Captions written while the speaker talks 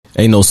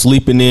Ain't no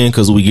sleeping in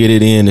because we get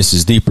it in. This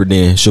is Deeper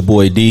Den. It's your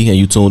boy D, and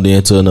you tuned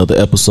in to another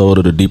episode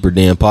of the Deeper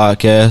Den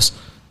podcast.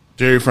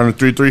 Jerry from the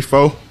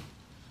 334.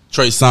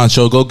 Trey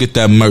Sancho, go get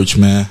that merch,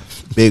 man.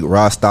 Big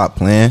Raw, stop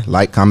playing.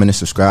 Like, comment, and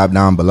subscribe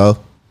down below.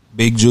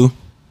 Big Jew.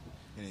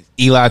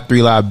 Eli,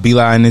 3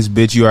 B-Lie in this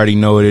bitch. You already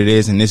know what it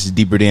is. And this is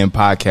Deeper Den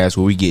Podcast,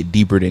 where we get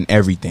deeper than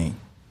everything.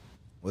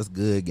 What's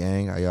good,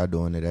 gang? How y'all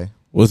doing today?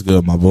 What's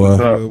good, my boy?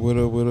 What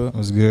up?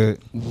 What's good?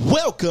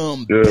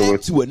 Welcome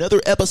back to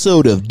another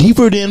episode of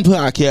Deeper Den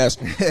Podcast.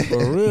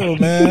 For real,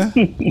 man.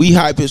 We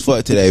hype as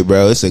fuck today,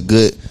 bro. It's a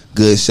good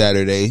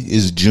Saturday.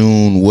 It's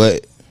June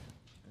what?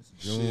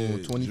 June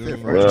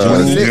 25th, Well,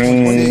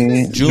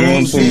 right?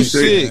 June 26th.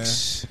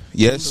 26th.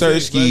 Yes, sir,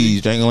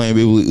 skis. Jangle Land,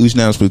 baby. We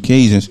now for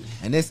occasions.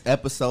 And this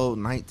episode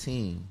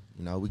 19.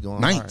 You know, we going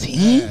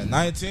 19?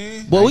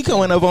 19? Boy, we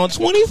coming up on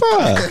 25.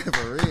 hard.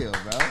 For real,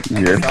 bro.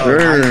 Yes,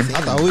 sir. I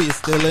thought we were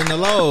still in the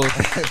low.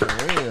 For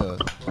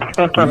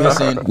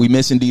real. We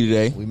missing D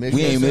today. We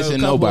ain't missing a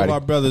couple nobody. of our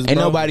brothers, Ain't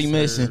bro. nobody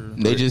missing.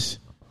 They just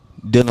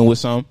dealing with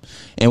something.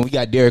 And we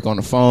got Derek on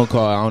the phone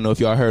call. I don't know if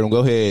y'all heard him. Go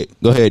ahead,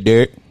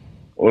 Derek.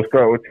 What's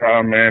up with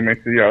y'all, man?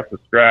 Make sure y'all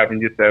subscribe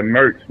and get that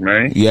merch,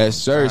 man. Yes,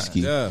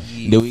 Sirski. Yeah.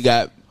 Then we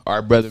got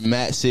our brother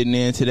Matt sitting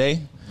in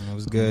today.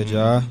 What's good,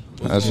 y'all?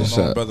 That's what's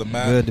going on, up. brother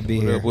Matt? Good to be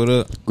here. What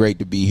up? Great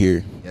to be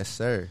here. Yes,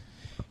 sir.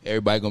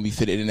 Everybody gonna be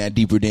fitted in that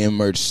Deeper Den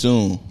merch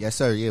soon. Yes,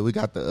 sir. Yeah, we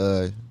got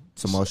the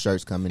some more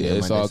shirts coming Yeah, in.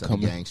 it's Monday, all so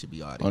coming the gang should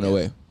be all On the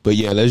way. But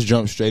yeah, let's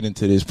jump straight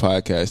into this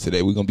podcast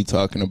today. We're gonna be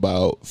talking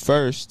about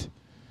first,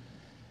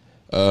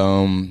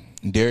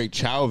 Derek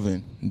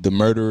Chauvin, the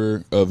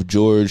murderer of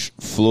George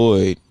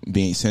Floyd,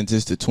 being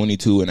sentenced to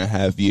 22 and a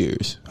half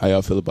years. How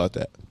y'all feel about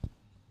that?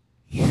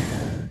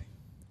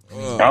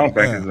 I don't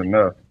think it's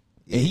enough.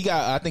 And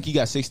I think he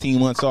got 16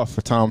 months off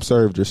for time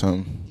served or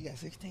something. You got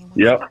 16 months?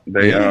 Yep.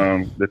 They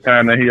the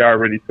time that he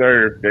already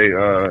served,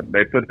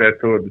 they put that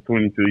toward the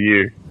 22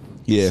 years.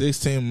 Yeah.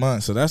 16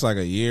 months. So that's like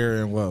a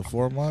year and what,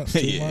 4 months?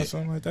 2 months,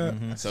 something like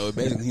that? So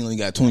basically he only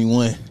got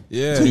 21.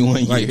 Yeah.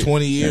 21 like years.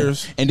 20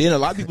 years. And then a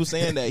lot of people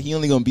saying that he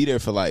only gonna be there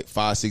for like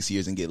 5-6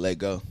 years and get let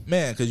go.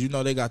 Man, because you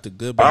know they got the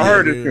good I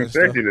heard behavior it's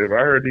and stuff. consecutive. I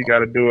heard he got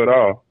to do it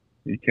all.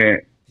 He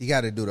can't You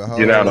got to do the whole.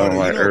 get out on You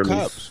like know early.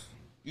 cops.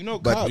 You know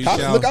But cops.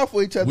 cops shall- look out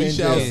for each other. We in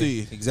shall jail.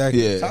 see.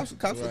 Exactly. Yeah. Cops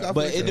look out for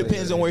But each it other.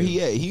 depends on where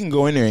he at. He can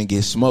go in there and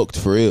get smoked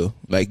for real.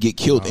 Like get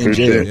killed in For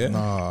jail. sure. Yeah.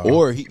 Nah.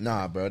 Or he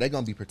Nah, bro, they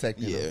gonna be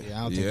protecting him. Yeah,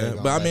 I don't think Yeah, they're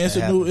gonna but I let mean, that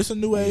happen. it's a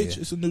new age,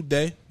 it's a new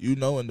day, you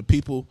know, and the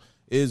people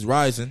is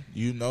rising,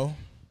 you know.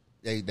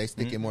 They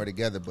stick it more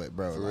together, but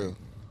bro, like,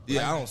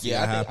 Yeah, I don't see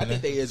Yeah, that I happening.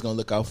 think they is gonna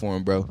look out for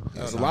him, bro.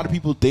 'Cause a lot of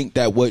people think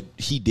that what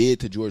he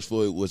did to George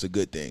Floyd was a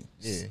good thing.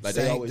 Yeah. Like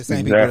they the always same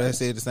Exactly. people that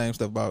said the same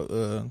stuff about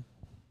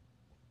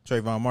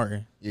Trayvon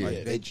Martin. Yeah.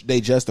 Like,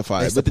 they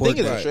justify they it. But the thing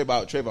support is, that.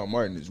 about Trayvon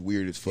Martin is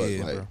weird as fuck.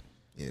 Yeah, like, bro.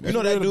 you know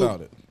that Weird dude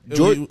about it.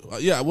 George-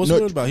 What's No,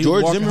 weird about it? He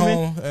George was walking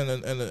Zimmerman?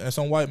 home and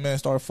some white man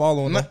started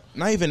following him.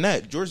 Not even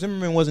that. George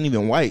Zimmerman wasn't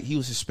even white. He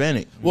was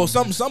Hispanic. Well,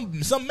 some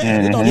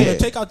man. It don't Yeah. even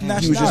take out the He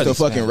was nationality. just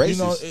a fucking You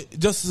know, racist.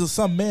 just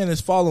some man is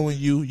following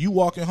you. You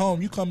walking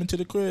home. You coming to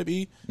the crib.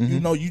 You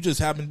know, you just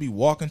happen to be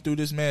walking through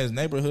this man's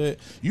neighborhood.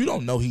 You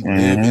don't know he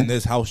live in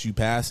this house you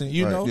passing.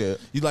 You know, yeah.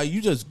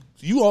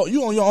 you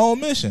on your own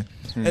mission.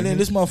 And then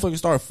this motherfucker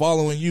start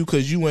following you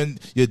because you in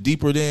your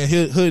Deeper Den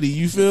hoodie.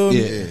 You feel me?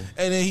 Yeah.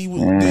 And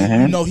then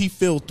then, you know, he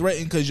feel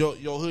threatened because your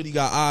hoodie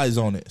got eyes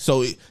on it.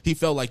 So he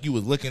felt like you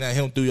was looking at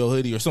him through your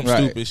hoodie or some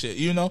Right. stupid shit.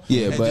 You know?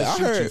 Yeah, And but just I shoot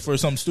you heard- for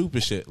some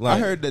stupid shit. I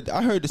heard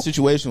the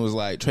situation was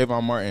like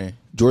Trayvon Martin,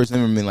 George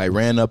Zimmerman like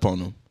ran up on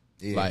him.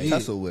 yeah, Like,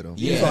 tussle with him.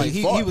 Yeah, like,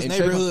 he fought, was and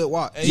neighborhood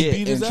watch. And he Yeah,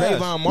 beat his and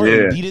ass. Trayvon Martin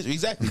Yeah.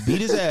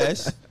 beat his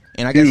ass.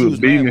 And I He guess he was was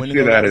beating mad the when the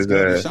shit nigga out got his his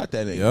gun and ass. shot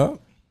that nigga. Yeah.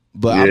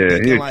 But I'm Yeah,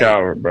 thinking he a like,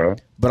 coward, bro.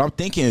 but I'm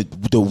thinking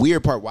the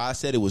weird part why I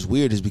said it was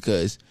weird is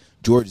because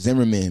George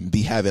Zimmerman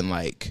be having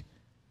like,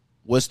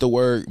 what's the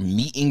word,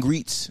 meet and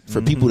greets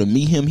for people to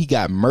meet him. He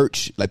got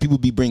merch, like people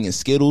be bringing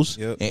Skittles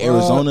Yep. and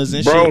Arizonas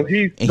and Bro, shit.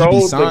 he And be sold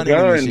the signing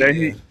them and gun shit. that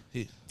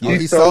he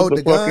he sold sold the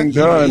the gun? fucking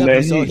gun Yeah,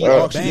 that he he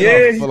auctioned it yeah,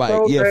 off he for like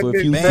sold that for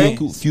a few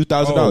bitch. few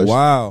 $1,000. Oh,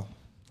 wow.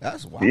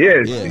 That's wild. Yeah,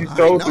 Yeah. he I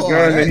sold know the all gun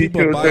that. that he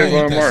People killed buying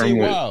Trayvon that Martin Shit,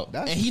 with. wow.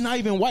 That's- And he not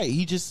even white.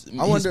 He just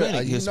I wonder,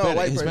 Hispanic, you know, a white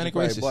person Hispanic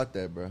probably racist. bought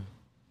that, bro.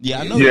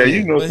 Yeah, I know. Yeah, that.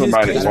 you know But his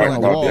somebody case white was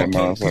about wall that case.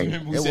 motherfucker.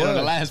 Remember we It said on the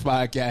was. last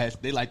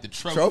podcast they like the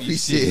Trophy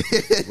shit.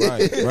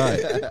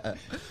 Right.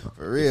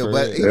 For real. For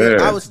But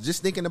real. I was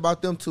just thinking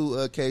about them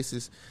two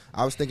cases.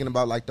 I was thinking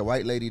about like the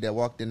white lady that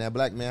walked in that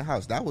black man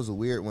house. That was a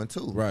weird one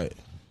too. Right.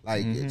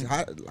 Like,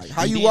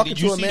 how you walk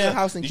into a man's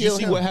house and did kill you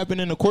see him? what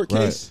happened in the court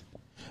Right. case?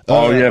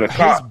 Oh, yeah, the his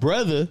cop.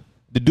 brother,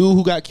 the dude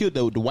who got killed,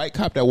 the white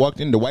cop that walked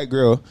in, the white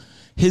girl,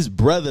 his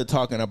brother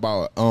talking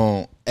about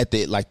at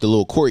the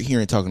little court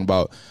hearing talking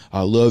about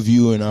I love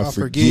you and I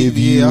forgive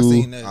you. Yeah, I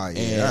seen that. Oh, yeah,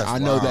 And that's I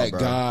know wild, that bro.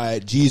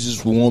 God,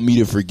 Jesus will want me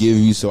to forgive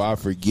you, so I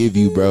forgive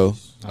you, bro.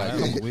 That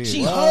was weird.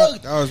 She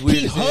hugged. That was weird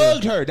He as hell.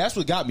 hugged her. That's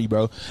what got me,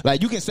 bro.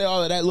 Like you can say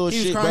all of that little He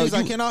was shit, crying. bro. He's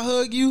like, "Can I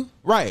hug you?"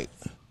 Right.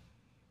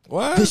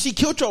 What? Because she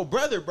killed your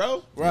brother,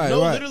 bro. Right, No,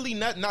 right. literally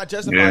not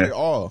justified Yeah. at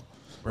all.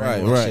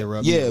 Right.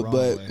 Yeah,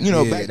 but you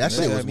know, back that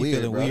shit was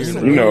weird, bro.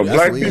 You know, That's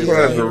black weird. people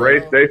as a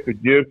race, they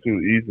forgive too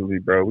easily,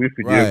 bro. We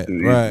forgive too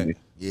easily.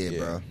 Yeah,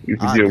 bro. We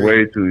forgive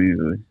way too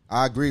easily.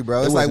 I agree,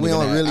 bro. It's like we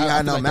don't really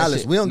have no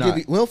malice. We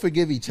don't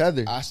forgive each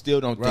other. I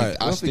still don't think.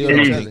 I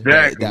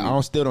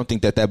still don't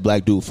think that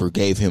black dude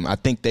forgave him. I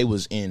think they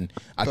was in.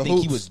 I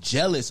think he was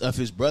jealous of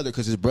his brother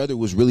because his brother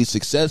was really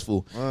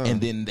successful, and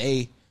then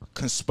they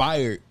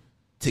conspired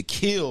to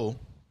kill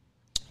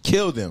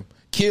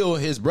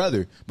his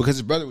brother because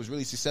his brother was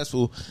really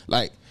successful.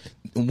 Like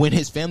when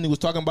his family was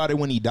talking about it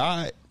when he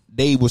died,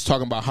 they was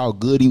talking about how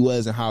good he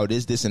was and how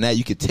this and that.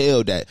 You could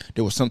tell that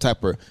there was some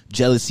type of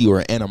jealousy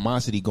or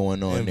animosity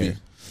going on there.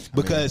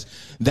 Because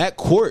that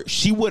court,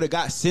 she would have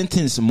got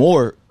sentenced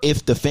more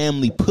if the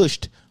family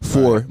pushed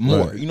for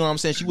more. Right. You know what I'm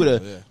saying? She would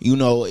have, you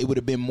know, it would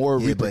have been more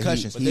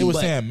repercussions. But they were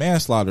saying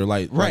manslaughter,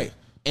 like right.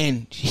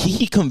 And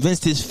he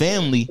convinced his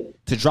family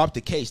to drop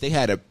the case. They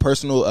had a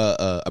personal,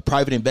 a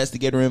private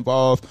investigator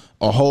involved,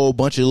 a whole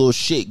bunch of little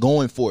shit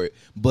going for it.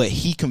 But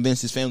he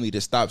convinced his family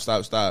to stop.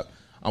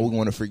 I wouldn't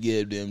want to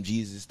forgive them.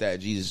 Jesus. I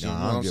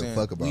don't give a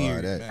fuck about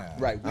all that.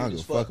 Right. I don't give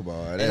a fuck about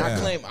all that. And I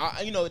claim,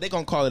 you know, they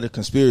gonna call it a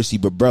conspiracy,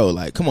 but bro,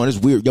 like, come on, it's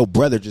weird. Your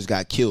brother just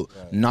got killed,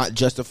 not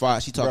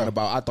justified. She talking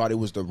about, I thought it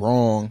was the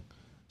wrong.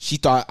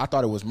 I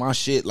thought it was my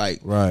shit.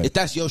 Like, if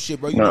that's your shit,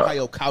 bro, you know how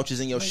your couches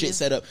and your shit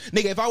set up,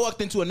 nigga. If I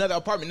walked into another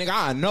apartment, nigga,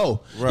 I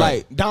know,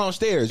 like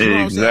downstairs. You know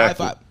what I'm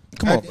saying?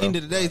 Come on, at the end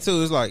of the day,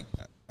 too, it's like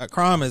a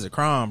crime is a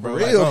crime, bro.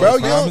 For real, bro.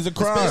 Crime is a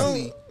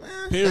crime.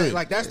 Period.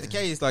 Like that's the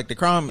case. Like the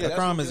crime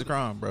is a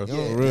crime, bro. Yeah,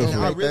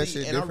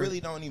 and I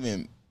really don't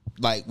even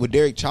like with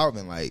Derek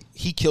Chauvin. Like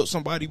he killed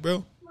somebody,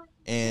 bro.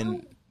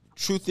 And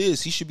truth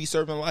is, he should be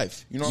serving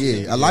life. You know what I'm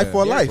saying? A life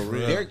for a life.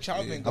 Derek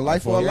Chauvin, a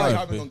life for a life.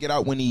 Chauvin gonna get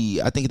out when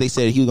I think they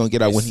said he was gonna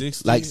get out when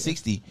 60, like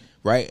 60,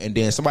 right? And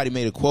then somebody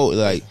made a quote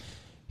like,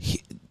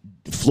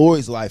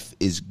 Floyd's life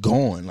is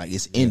gone, like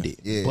it's ended,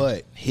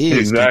 but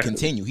his can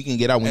continue. He can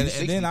get out when he's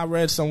 60. And then I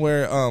read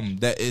somewhere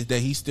that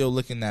he's still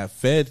looking at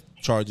Fed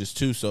charges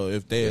too. So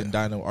if they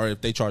indict him or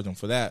if they charge him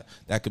for that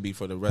could be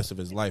for the rest of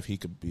his life. He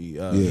could be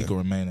he could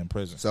remain in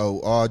prison. So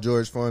all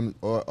George Floyd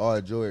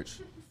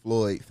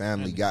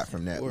family got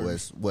from that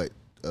was what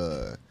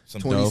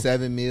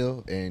 27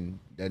 mil, and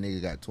that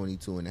nigga got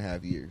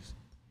 22.5 years.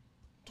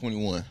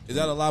 21. Is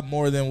that a lot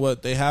more than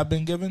what they have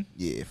been given?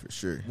 Yeah, for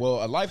sure.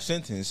 Well, a life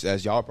sentence,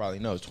 as y'all probably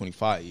know, is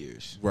 25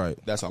 years. Right.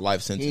 That's a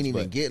life sentence. He didn't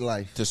even get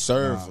life. To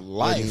serve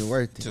life. Ain't even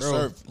worth it. To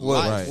serve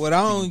life. What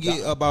I don't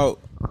get about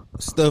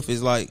stuff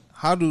is like,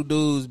 how do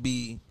dudes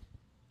be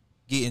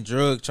getting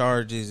drug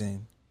charges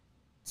and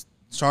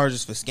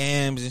charges for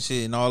scams and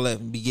shit and all that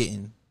and be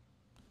getting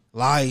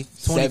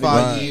life,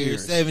 25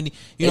 years, 70,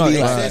 you know,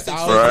 excessive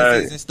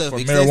sentences and stuff. For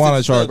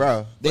marijuana charge,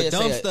 bro. But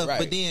dumb stuff. Right.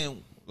 But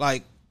then,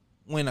 like,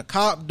 when a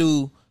cop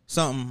do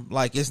something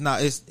like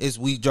it's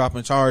we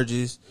dropping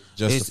charges,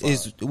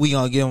 it's we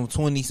gonna give them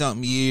 20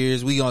 something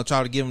years, we gonna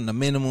try to give them the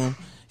minimum,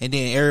 and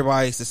then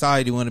everybody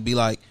society want to be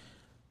like,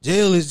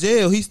 jail is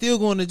jail, he's still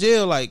going to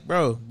jail, like,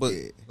 bro. But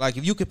like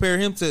if you compare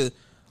him to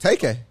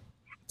TK,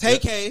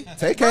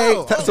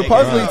 bro,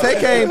 supposedly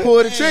TK ain't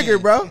pulled the trigger,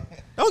 bro.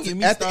 Don't get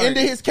me at started. the end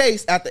of his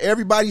case, after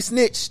everybody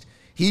snitched,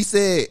 he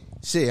said,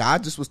 shit, I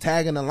just was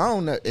tagging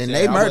along, and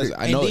they murdered.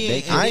 I know.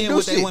 I ain't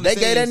do shit. They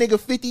gave that nigga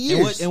 50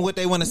 years. And what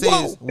they want to say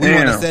is, we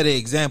want to set an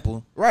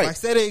example. Right. Like,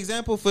 set an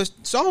example for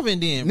Chauvin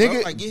then, nigga,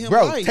 bro. Like, get him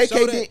bro, life.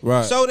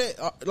 TK Show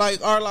that,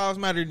 like, our lives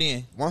matter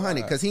then.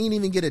 100, because he didn't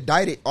even get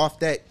indicted off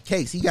that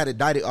case. He got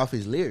indicted off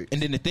his lyrics.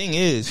 And then the thing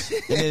is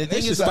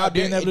about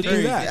being able to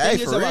do that. The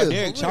thing is about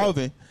Derek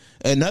Chauvin,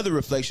 another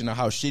reflection of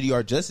how shitty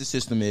our justice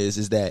system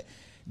is that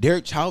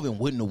Derek Chauvin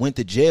wouldn't have went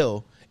to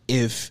jail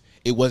if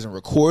it wasn't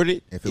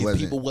recorded, if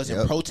people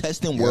wasn't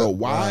protesting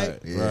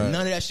worldwide. None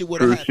of that shit would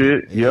have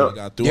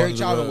happened. Derek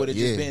Chauvin would have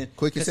just been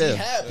quick as hell. He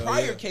had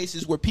prior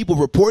cases where people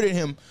reported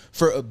him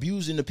for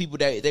abusing the people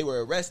that they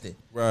were arresting.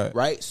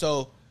 Right.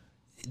 So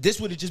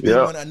this would have just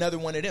been another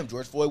one of them.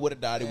 George Floyd would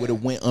have died. It would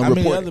have went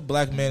unreported. How many other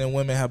black men and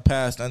women have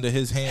passed under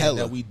his hand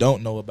that we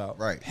don't know about?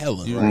 Right.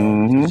 Hella. He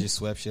just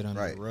swept shit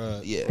under the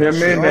rug. Yeah. Him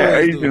and that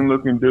Asian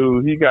looking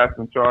dude, he got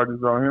some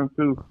charges on him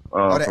too.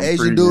 The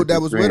Asian dude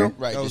that was with him?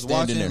 Right. That was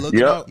watching there.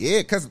 looking out. Yeah,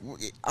 because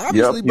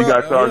obviously, bro. He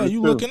got charges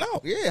you too. looking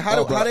out. Yeah,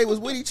 how they was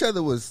with each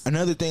other was.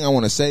 Another thing I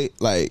want to say,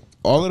 like,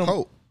 all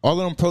of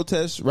them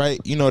protests, right?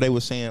 You know, they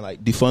were saying,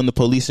 like, defund the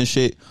police and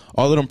shit.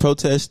 All of them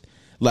protests,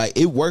 like,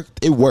 it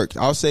worked.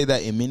 I'll say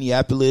that in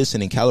Minneapolis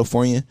and in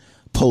California,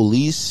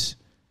 police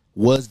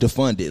was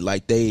defunded.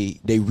 Like, they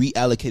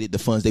reallocated the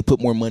funds. They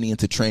put more money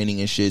into training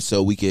and shit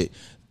so we could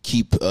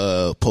keep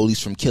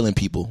police from killing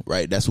people,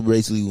 right? That's what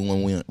basically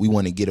we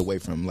want to get away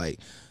from, like,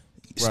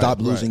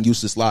 stop losing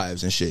useless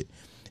lives and shit.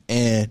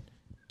 And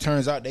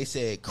turns out they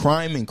said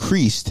crime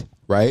increased,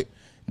 right?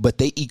 But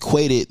they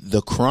equated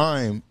the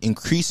crime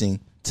increasing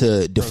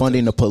to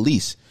defunding the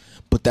police.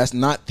 But that's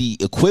not the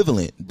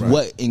equivalent.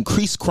 What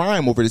increased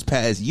crime over this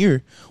past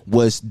year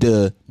was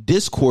the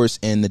discourse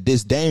and the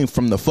disdain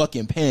from the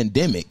fucking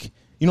pandemic.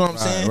 You know what I'm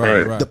saying?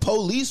 Right. The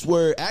police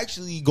were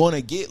actually going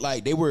to get,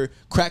 like, they were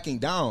cracking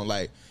down.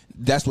 Like,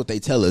 that's what they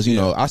tell us. You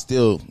know, I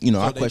still, you know,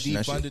 So I question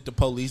that they defunded shit. the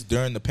police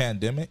during the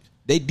pandemic.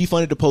 They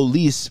defunded the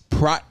police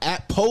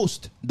at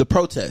post the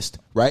protest,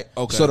 right?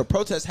 Okay. So the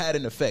protest had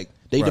an effect.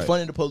 They Right.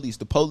 defunded the police.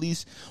 The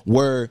police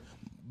were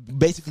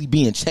basically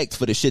being checked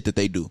for the shit that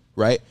they do,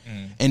 right?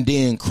 And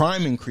then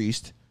crime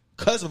increased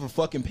because of a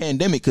fucking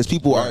pandemic, because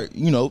people are,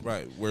 you know,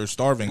 Right, we're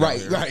starving. out right,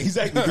 here.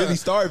 exactly, really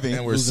starving,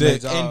 And we're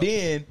sick. And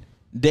then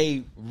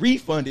they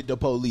refunded the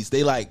police.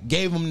 They like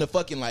gave them the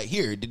fucking like,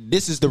 here,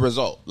 this is the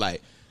result.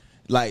 Like,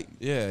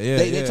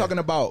 they talking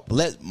about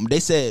they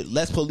said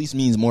less police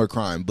means more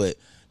crime, but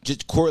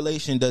just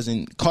causation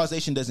doesn't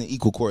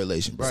equal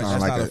correlation. Right, Sound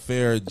that's like not a a-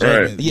 fair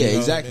judgment. Yeah, you know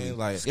exactly. what I mean?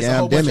 Like, It's a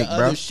whole bunch of Scamdemic,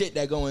 other bro. shit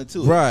that go into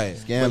it. right.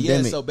 But yeah,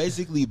 Scamdemic. so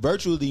basically,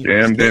 basically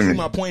Scamdemic.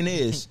 my point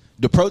is,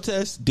 the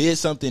protest did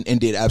something and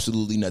did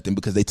absolutely nothing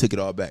because they took it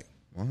all back.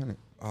 100.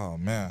 Oh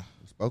man.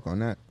 Spoke on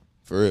that.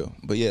 For real.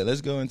 But yeah,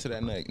 let's go into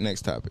that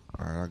next topic.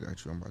 All right, I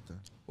got you. I'm about to.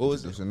 What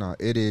was it? So no,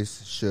 it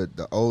is, should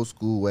the old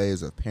school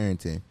ways of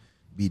parenting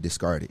be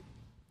discarded?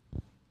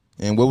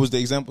 And what was the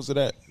examples of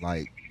that?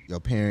 Like your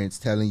parents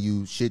telling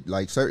you shit,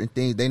 like certain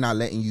things, they not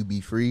letting you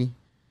be free.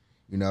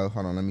 You know,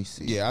 hold on, let me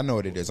see. Yeah, I know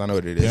what it is.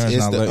 Parents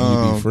It's not the,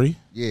 letting you be free.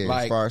 Yeah,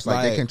 Like- as far as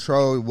like they like-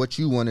 control what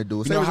you want to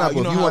do. Say know for how- example,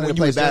 you know if you how wanted when to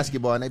you play was young-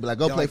 basketball and they be like,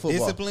 go play football.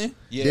 Discipline.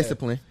 Yeah.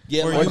 Discipline.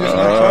 Yeah, Or like- you just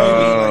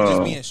like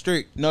just being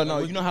strict. no,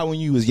 you know how when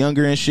you was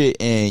younger and shit,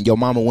 and your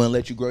mama wouldn't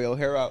let you grow your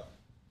hair out.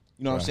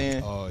 You know what I'm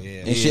saying? Oh,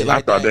 yeah. and shit I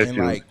like thought that, that and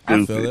shit was like I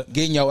feel stupid. it.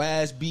 getting your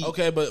ass beat.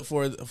 Okay, but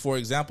for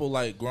example,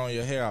 like growing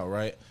your hair out,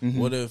 right?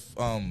 What if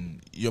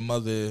your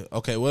mother?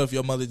 Okay, what if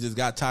your mother just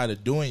got tired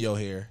of doing your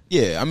hair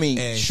Yeah, I mean,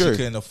 and sure. she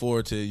couldn't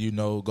afford to,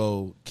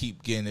 go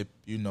keep getting it,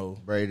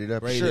 Braided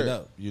up. braided Sure.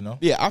 up,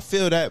 Yeah, I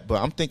feel that,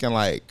 but I'm thinking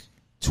like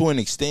to an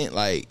extent,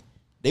 like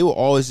they will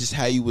always just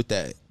have you with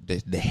that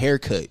the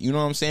haircut. You know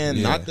what I'm saying?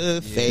 Yeah. Not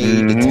the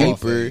fade, the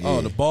taper.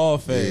 Oh, the ball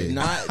fade.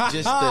 Not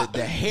just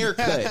the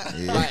haircut.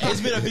 Like,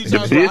 it's been a few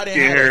times where I didn't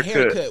have a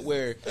haircut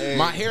where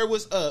my hair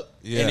was up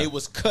Yeah. and it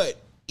was cut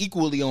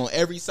equally on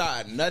every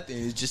side.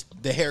 Nothing. It's just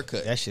the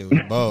haircut. That shit was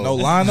bold. No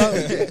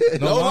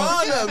lineup. no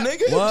lineup,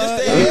 nigga. What?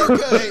 Just the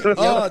haircut.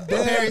 Oh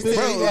damn, Parents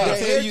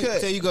bro.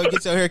 tell you go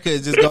get your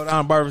haircut, just go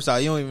down to barbershop.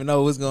 You don't even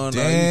know what's going on.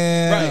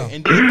 Damn. Right.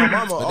 And then my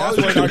mama But always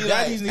that's where would our be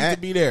daddies like, need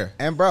to be there.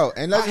 And bro,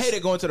 and I let's hate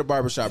it going to the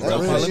barbershop, That's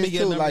bro. real let me shit, get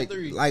too. number like,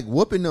 3. like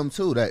whooping them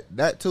too.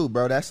 That too,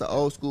 bro. That's the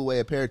old school way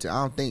of parenting.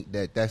 I don't think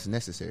that's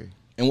necessary.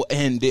 And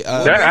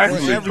That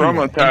actually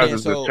everyone. traumatizes And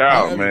so, the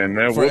child, man.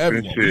 That For whooping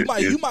everyone.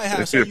 shit. You might have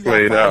that some. shit You got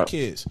played 5 out.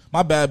 kids.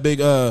 My bad, big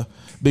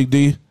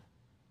D.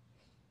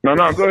 No,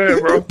 go ahead,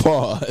 bro.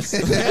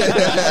 Pause.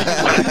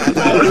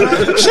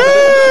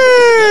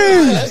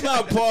 Let's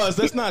not pause.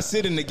 Let's not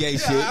sit in the gay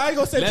shit. I ain't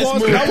gonna say Let's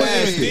pause. move I was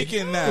past just it.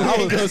 thinking that.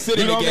 I was gonna sit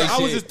in the gay I was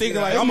shit. just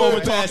thinking like Let's I'm move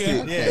over past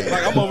talking. it.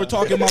 Like I'm over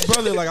talking my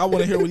brother. Like I want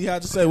to hear what he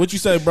had to say. What you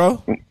say,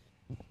 bro?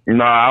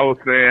 No, I was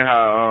saying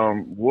how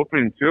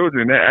whooping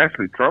children, that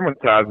actually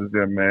traumatizes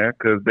them, man,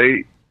 because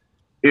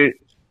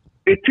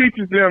it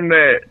teaches them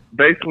that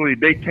basically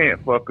they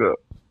can't fuck up.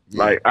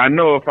 Yeah. Like, I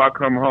know if I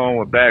come home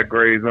with bad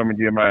grades, I'm gonna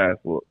get my ass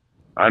whooped.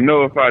 I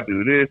know if I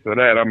do this or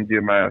that, I'm gonna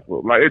get my ass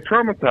whooped. Like, it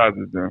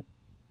traumatizes them.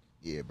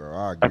 Yeah, bro.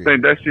 I I agree.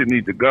 think that shit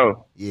needs to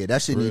go. Yeah,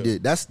 that shit need to.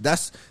 That's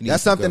to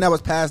something go. that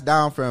was passed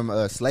down from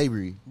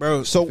slavery.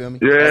 Bro, So You feel me?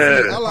 Yeah.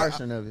 That's I a like-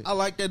 portion of it. I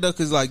like that though,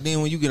 cause like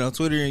then when you get on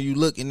Twitter and you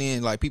look and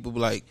then like people be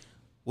like,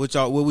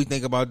 what we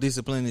think about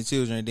disciplining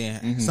children, and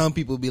then some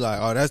people be like,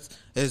 oh,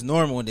 that's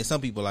normal, and then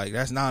some people like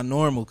that's not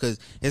normal, cause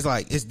it's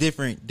like it's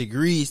different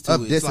degrees to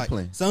Of it. It's like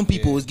discipline. some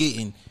people was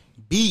getting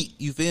beat,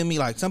 you feel me?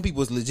 Like some people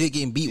was legit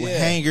getting beat with Yeah.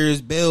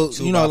 hangers, belts,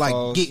 Two you know, by like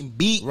fours. getting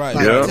beat, Right.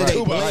 like, Yeah. till they Two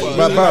by bled. fours.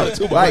 But bro,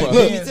 Right. like,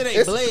 Look, till they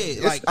it's- bled.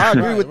 it's- Like, I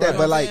agree with that, right,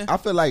 but right. like I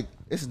feel like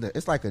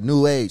it's like a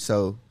new age,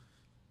 so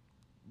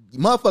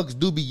motherfuckers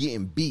do be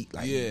getting beat,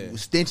 like Yeah.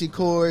 extension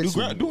cords.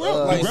 like,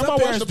 grandma some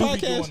watch parents the do be doing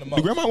podcast? the Do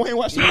most. grandma Wayne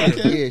watch the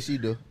podcast? Yeah, she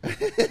do. I was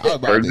Her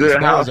about to good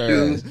expose house her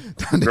shoes.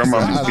 ass. Grandma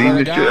I be beating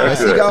the swear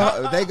shit to out She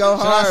of her. they go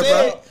hard, I bro.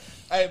 said?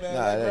 Hey man, Nah,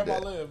 let that-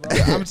 grandma live, bro.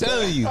 I'm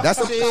telling you.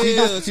 That's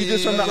she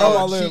just from the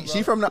Grandma old. live,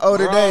 She from the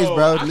older Bro, days,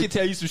 bro. I can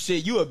tell you some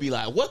shit. You would be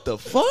like, what the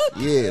fuck?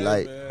 Yeah,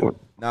 like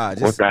nah, With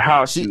just the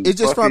house she. shoes, It's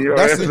just fucking from your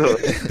that's ass up.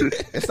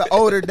 it's the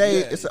older day.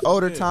 It's the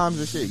older times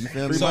and shit. You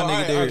feel me? So, my all nigga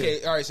right, there.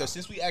 okay, all right. So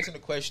since we asking the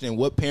question,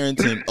 what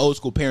parenting, old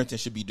school parenting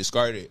should be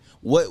discarded?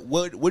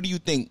 What do you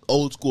think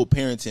old school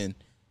parenting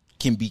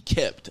can be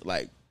kept?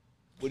 Like,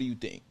 what do you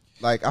think?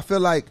 Like I feel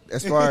like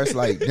as far as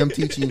like them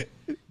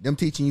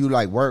teaching you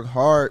like work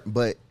hard,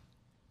 but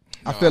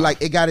I feel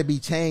like it got to be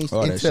changed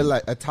Oh, that into shit.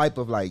 like a type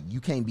of like you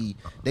can't be.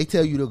 They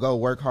tell you to go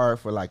work hard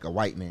for like a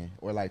white man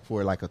or like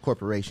for like a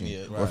corporation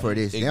or for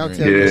this. They don't Ignorant.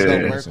 tell you to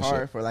Yeah. go work Some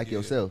hard shit. for like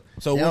yourself.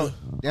 So they what-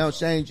 don't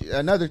change.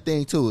 Another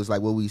thing too is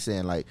like what we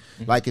saying like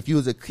if you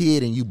was a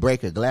kid and you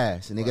break a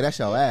glass, nigga, that's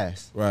your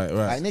ass. Right.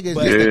 Like nigga, it's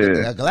But-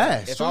 just a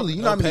glass. If Truly, I'm-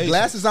 you know how many patience.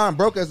 glasses I'm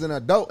broke as an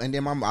adult, and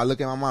then I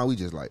look at my mom, we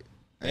just like.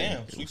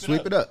 Damn,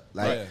 Sweep it up.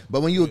 Like, Right.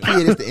 but when you a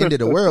kid, it's the end of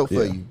the world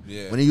for you.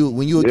 Yeah. When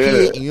you a Yeah.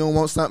 kid and you don't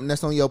want something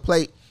that's on your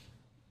plate,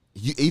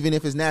 even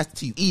if it's nasty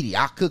to you, eat it.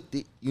 I cooked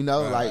it. You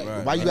know,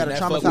 why you gotta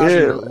And that traumatize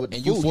fuck- you with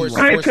And you food force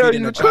I ain't telling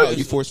feeding you a to child. cook.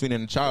 You force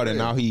feeding a child, and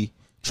now he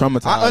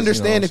traumatized. I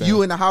understand you know if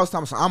you in the house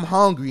talking, I'm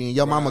hungry, and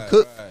your mama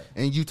cooked, right.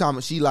 and you talking,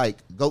 she like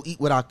go eat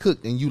what I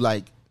cooked, and you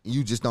like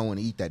you just don't want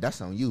to eat that.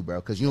 That's on you, bro,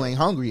 because you ain't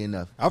hungry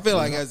enough. I feel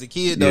like as a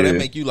kid though, that Yeah,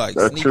 make you like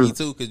that's sneaky true.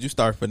 too, because you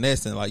start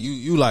finessing. Like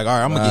you like, all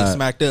right, I'm gonna get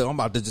smacked up. I'm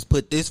about to just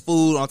put this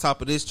food on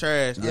top of this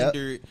trash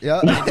under it.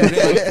 Yep.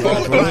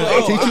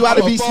 Oh, Teach you how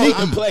to be sneaky.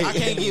 I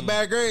can't get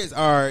bad grades.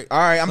 All right, I'm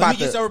let about me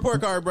get to. your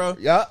report card, bro.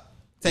 Yep.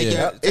 Take Yep.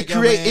 your, It take your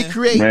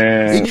create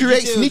man.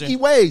 Man. sneaky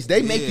ways.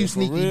 They make Yeah, you for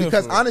sneaky real,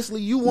 because for real.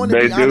 honestly, you want to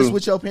They be honest do.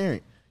 with your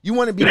parent. You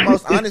want to be the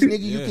most honest nigga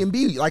you Yeah. can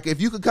be. Like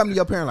if you could come to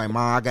your parent like,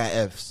 "Ma, I got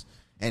Fs,"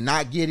 and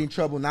not get in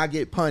trouble, not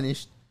get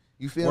punished.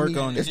 You feel Work me?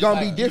 on it. It's gonna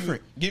be Like,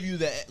 different. Give you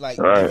that Right.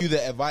 give you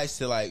the advice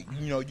to like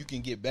you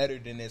can get better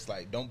than this.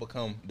 Like don't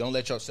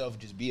let yourself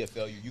just be a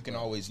failure. You can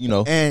always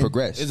And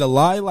progress. Is a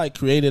lie like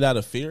created out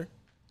of fear?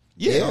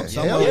 Yeah,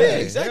 hell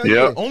exactly.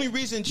 Yeah. Only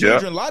reason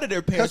children lie to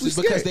their parents is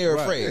because they're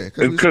afraid. It's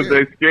because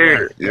they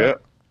scared. Yeah.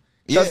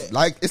 Yeah,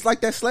 Like it's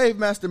like that slave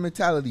master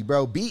mentality,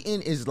 bro.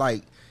 Beating is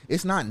like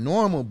it's not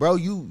normal, bro.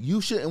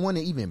 You shouldn't want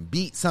to even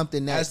beat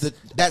something that's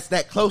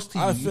that close to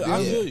you. I You feel feel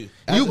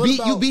me?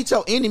 you. You beat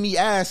your enemy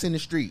ass in the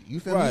street. You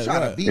feel me? You Right, try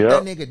to right. beat Yep.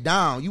 that nigga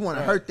down. You want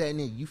to hurt that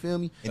nigga. You feel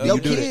me? And then Your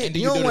you do the- kid, and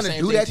then you you do don't the want to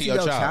same do thing that to to your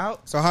your child. child.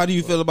 So how do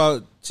you feel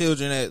about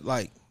children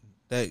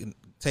that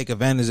take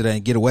advantage of that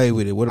and get away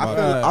with it? What about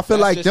that? I feel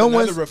That's like just them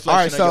another ones. All reflection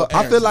right, of so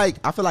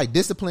your I feel like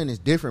discipline is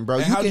different, bro.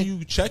 And how do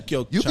you check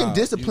your You child? can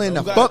discipline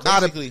know? the You gotta fuck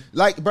out of basically-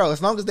 like, bro.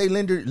 As long as they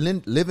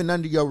living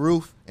under your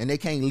roof and they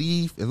can't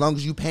leave, as long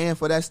as you paying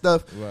for that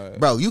stuff, Right.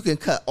 bro. You can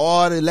cut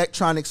all the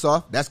electronics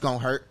off. That's gonna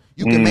hurt.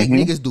 You can make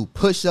niggas do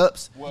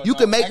push-ups. Well, You no,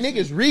 can make actually-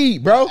 niggas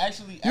read, bro.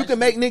 actually- you can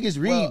make niggas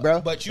read, well,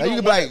 bro. but you Like, don't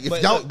can be like, wanna- if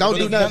but- don't but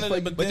do if nothing. none for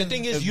of you. the- But the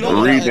thing is, If you you don't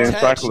want read to the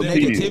attach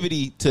encyclopedia.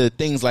 negativity to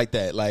things like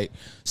that. Like,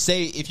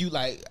 say if you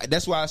like,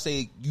 that's why I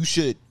say you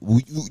should.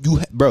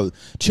 Bro,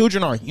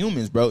 children are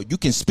humans, bro. You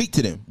can speak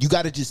to them. You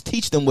got to just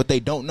teach them what they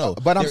don't know.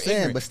 But I'm They're saying,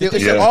 ignorant. but still, The it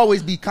thing should Yeah.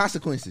 always be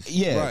consequences.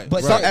 Yeah, Right,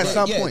 but right, at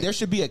some point. there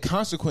should be a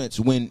consequence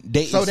when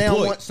they So they don't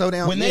exploit. want- so they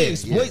don't- when they yeah,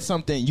 exploit yeah.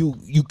 something, you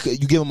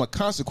give them a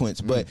consequence.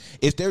 But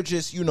if they're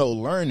just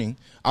learning,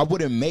 I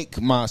wouldn't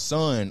make my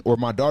son or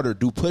my daughter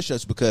do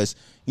push-ups because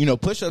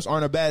push-ups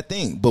aren't a bad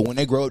thing. But when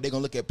they grow up, they're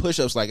gonna look at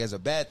push-ups like as a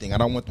bad thing. I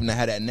don't want them to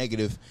have that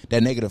negative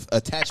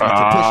attachment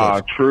to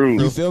push-ups.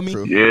 True. You feel me?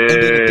 True. Yeah. And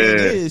then the thing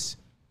is,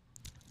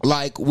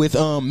 like with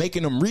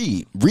making them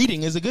read,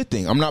 reading is a good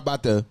thing. I'm not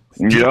about to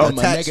give Yeah. them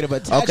a Attach- negative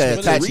attachment. okay, to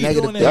attach reading.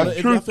 negative- Doing it out of- That's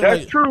if true. I feel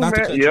That's true, not to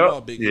man. cut you Yep.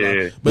 off, Big Yeah.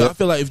 Love, but I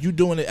feel like if you're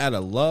doing it out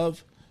of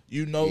love,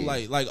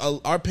 like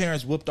our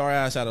parents whipped our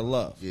ass out of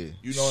love. Yeah.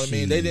 You know what I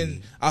mean? They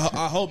didn't. I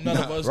hope none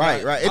of us. Right,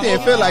 got- right. It I didn't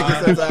hope- feel like it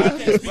I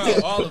sometimes. can't speak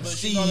for all of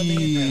us. You know what I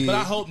mean? But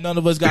I hope none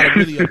of us got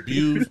really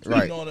abused.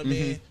 Right. You know what I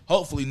mean?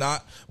 Hopefully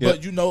not.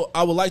 But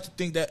I would like to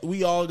think that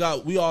we all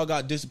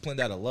got disciplined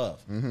out of love.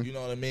 You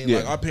know what I mean? Yeah.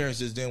 Like our parents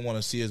just didn't want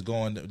to see us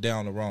going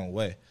down the wrong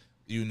way.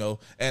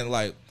 And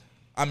like,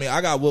 I mean,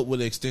 I got whooped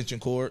with an extension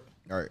cord.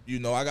 Right.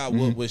 I got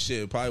whooped with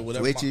shit. Probably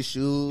whatever. Switches,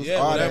 shoes, Yeah,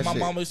 all whatever that my shit.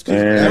 mama's And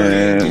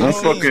You know I'm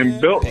what I mean? fucking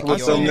built with your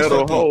some own metal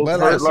fucking- holes. But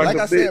hurt like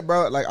I a said, bitch.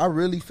 bro, like I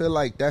really feel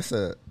like that's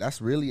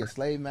really a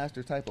slave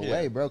master type of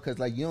way, bro. Because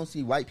like you don't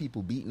see white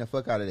people beating the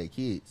fuck out of their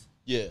kids.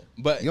 Yeah,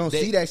 but You don't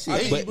see that shit.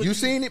 I mean, But you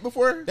seen it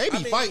before? They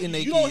be fighting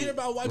their You don't kids. hear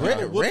about white Rarely,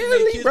 people whooping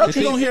rarely, their kids, bro. but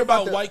you You don't hear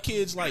about the- white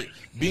kids like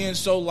being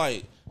so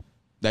like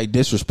like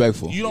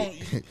disrespectful. you don't.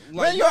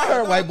 Man, you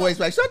heard white boys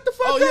like, shut the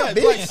fuck Oh yeah, up,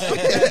 like,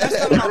 bitch. that's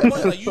kind of my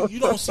point. Like you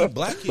don't see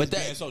black kids But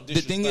being so the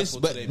thing is,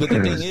 disrespectful but to their the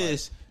parents, thing like,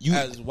 is, you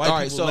as white all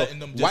right, people so letting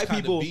them just white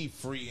kind people of be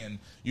free and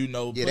Yeah,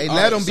 put- they all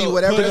let right, them be so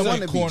whatever put they us in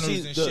wanna be. corners See,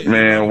 and the- shit.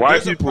 Man, white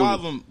There's a people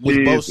problem with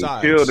kids both will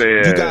sides. kill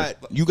their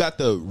You got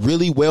the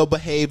really well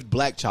behaved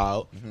black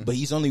child, Mm-hmm. but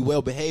he's only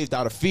well behaved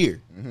out of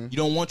fear. You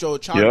don't want your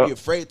child to Yep. be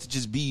afraid to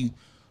just be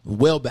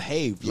well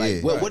behaved.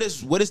 Like Yeah. what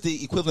is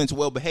the equivalent to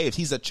well behaved?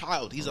 He's a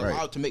child. He's Right.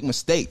 allowed to make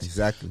mistakes.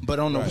 Exactly. But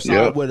on the Right. side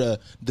Yep. with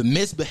the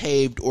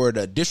misbehaved or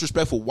the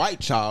disrespectful white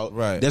child,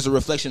 Right. there's a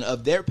reflection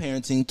of their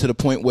parenting to the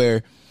point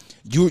where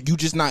you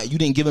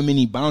didn't give them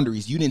any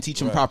boundaries. You didn't teach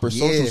them proper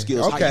social Yeah.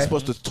 skills. How Okay. you're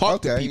supposed to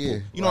talk to Okay, people. yeah.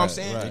 You know what I'm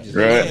saying? Right.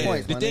 Right. And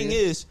Point, the my thing nigga.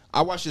 is,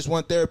 I watched this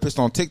one therapist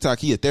on TikTok.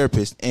 He a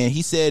therapist, and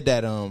he said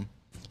that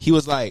he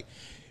was like,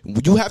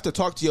 you have to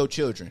talk to your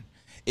children.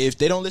 If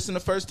they don't listen the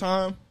first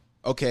time,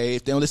 okay.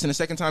 If they don't listen the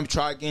second time,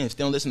 try again. If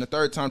they don't listen the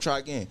third time, try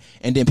again.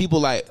 And then people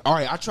like, all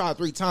right, I tried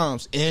 3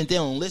 times, and they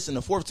don't listen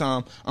the 4th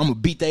time, I'm gonna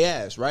beat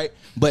their ass, right?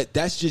 But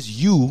that's just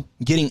you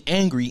getting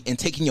angry and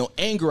taking your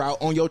anger out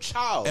on your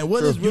child. And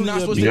what is You're really not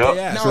a supposed beat Yep.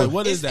 their ass? No, Like,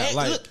 what is it's- that?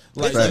 Like, look,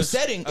 like it's just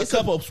upsetting. a It's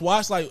couple of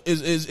swats. Like,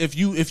 is if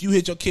you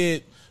hit your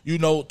kid,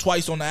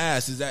 twice on the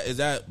ass, is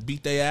that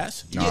beat their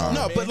ass? You know Yeah, what I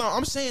no, mean? but no,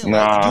 I'm saying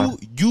Nah. like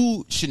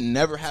you should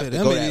never have to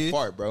them go it that is.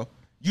 far, bro.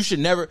 You should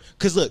never,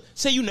 because look,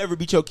 say you never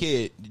beat your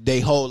kid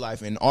their whole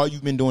life, and all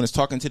you've been doing is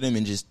talking to them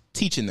and just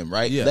teaching them,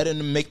 right? Yeah. Letting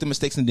them make the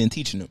mistakes and then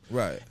teaching them,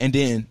 Right. And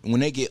then when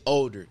they get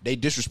older, they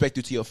disrespect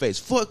you to your face.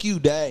 Fuck you,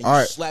 dad. And All you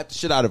right. slap the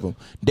shit out of them.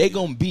 They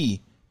gonna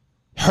be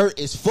hurt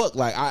as fuck.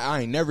 Like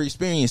I ain't never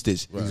experienced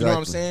this. Right. You know what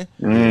I'm saying?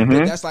 Mm-hmm.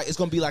 But that's like it's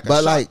gonna be like a But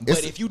shock. like,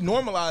 But if you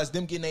normalize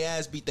them getting their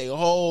ass beat their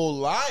whole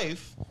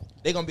life,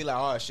 they gonna be like,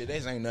 oh shit,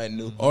 this ain't nothing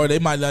new. Or they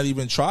might not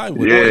even try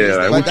with Yeah, it. like,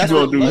 But what that's you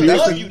gonna what- do but here?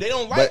 that's Love you, they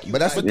don't like you. But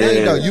that's Like, the thing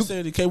yeah. though. You You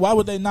said, okay, why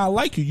would they not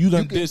like you? You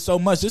done did so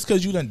much just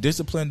because you done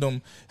disciplined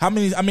them. How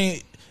many? I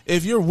mean,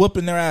 if you're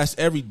whooping their ass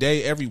every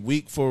day, every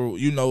week for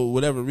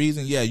whatever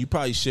reason, yeah, you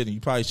probably shouldn't.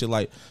 You probably should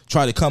like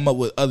try to come up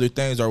with other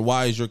things, or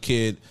why is your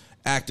kid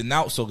acting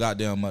out so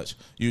goddamn much?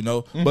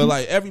 But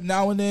like every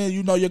now and then,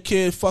 your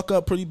kid fuck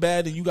up pretty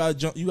bad, and you gotta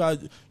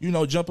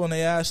jump on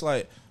their ass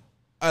like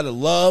out of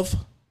love.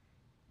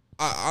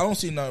 I don't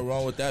see nothing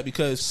wrong with that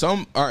because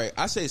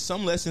I say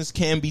some lessons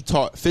can be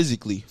taught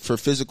physically for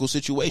physical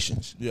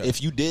situations. Yeah.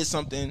 If you did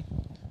something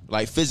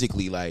like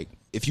physically, like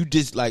if you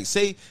just like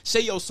say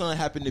your son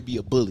happened to be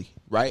a bully,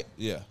 right?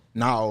 yeah.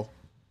 Now,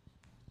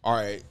 all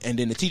right, and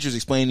then the teacher's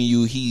explaining to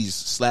you he's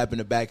slapping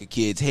the back of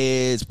kids'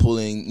 heads,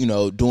 pulling,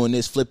 doing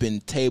this,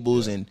 flipping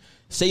tables, and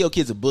say your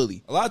kid's a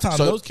bully. A lot of times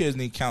those kids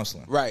need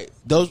counseling. Right.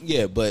 But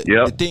Yep.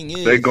 the thing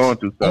is, They going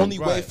through something. only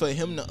way Right. for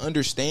him to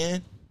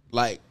understand,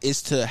 like,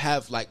 is to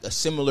have like a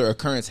similar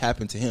occurrence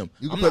happen to him.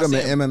 can I'm put not him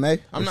in saying- MMA.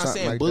 I'm or not something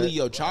saying like bully that.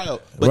 your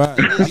child, but Right.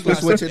 the thing is, You can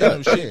switch it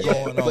up. Shit Yeah.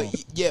 going on.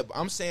 but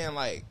I'm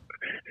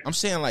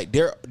saying like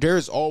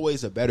there's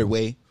always a better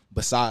way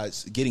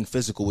besides getting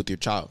physical with your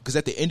child. Because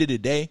at the end of the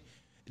day,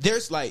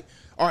 there's like,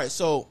 all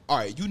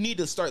right, you need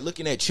to start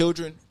looking at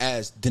children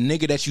as the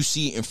nigga that you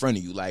see in front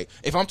of you. Like,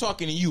 if I'm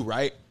talking to you,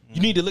 right,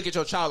 you need to look at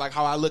your child like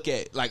how I look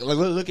at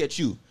look at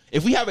you.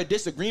 If we have a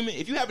disagreement,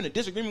 if you're having a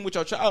disagreement with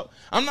your child,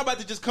 I'm not about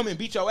to just come and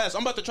beat your ass.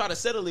 I'm about to try to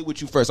settle it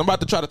with you first. I'm about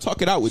to try to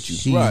talk it out with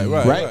you. Right.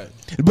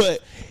 But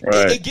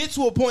Right. it gets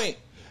to a point.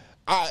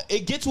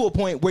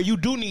 Where you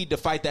do need to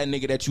fight that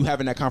nigga that you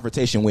having that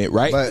confrontation with,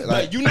 right? But,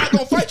 like- you're not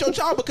gonna fight your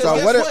child because So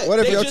guess what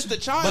if They're your just a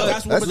child. But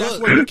that's Let's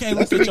where you can't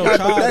look at your child. That's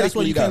where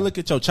hypothetically, you can't though. look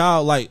at your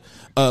child like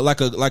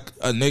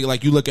a nigga,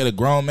 like you look at a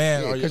grown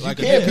man. or 'cause like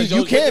you can't a beat- nigga.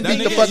 you can't That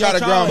beat the nigga fuck is your out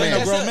of child. grown Ain't no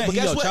man. grown man. But He's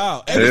guess your what?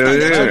 child. Everything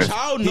that your Yeah.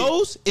 child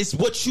knows is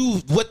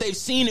what they've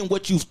seen and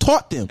what you've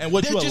taught them, And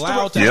what They're you just a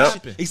allowed to reflection-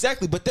 happen.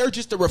 Exactly, but they're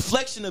just a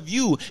reflection of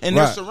you and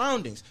their Right.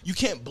 surroundings. You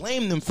can't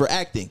blame them for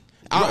acting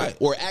out Right.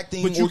 or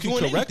acting, But you or can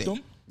doing correct anything.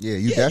 them. Yeah,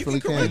 you Yeah, definitely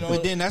you can can. correct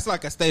But then that's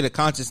like a state of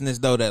consciousness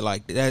though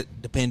that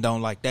depend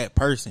on like that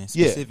person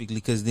Yeah. specifically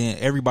because then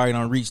everybody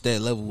don't reach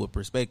that level of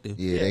perspective.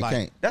 Yeah, they Like,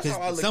 can't. That's 'cause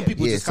how I look some at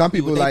people it. Yeah, just some copy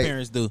people what like- their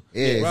parents do.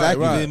 Yeah,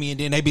 exactly. You feel me? And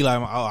then they be like,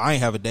 "Oh, I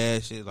ain't have a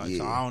dad." Shit, like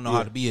so I don't know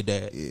how to be a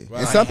dad. Yeah. Right.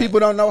 And some people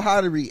don't know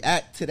how to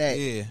react to that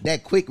Yeah.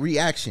 that quick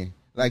reaction.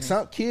 Like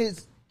some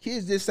kids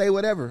just say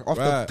whatever off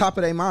the Right. top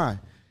of their mind,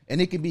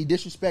 and it can be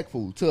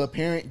disrespectful to a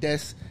parent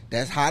that's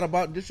hot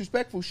about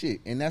disrespectful shit,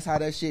 and that's how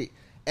that shit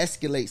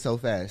escalates so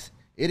fast.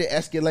 It'll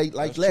escalate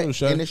like That's true, that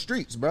Shay. in the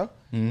streets, bro.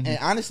 And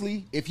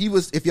honestly, if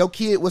your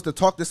kid was to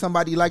talk to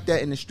somebody like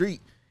that in the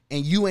street,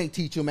 and you ain't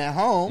teach them at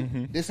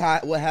home, this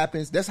what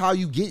happens. That's how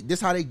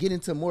they get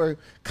into more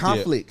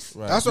conflicts.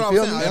 Right. That's what You I'm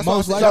feel saying. me? That's what I'm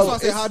Most saying. That's why I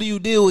likely- say, how do you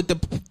deal with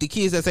the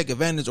kids that take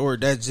advantage or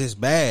that's just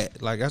bad?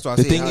 Like that's what I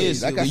The say. thing how do you is,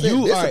 deal Like I with said, you-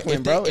 discipline, alright,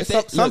 if bro. they- It's if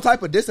they- some look,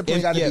 type of discipline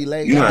if- got to yeah, be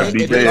laid. you down. gotta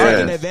beat if they their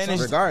taking ass. advantage,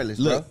 Regardless,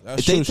 bro. look, That's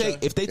if they true, take, Shay.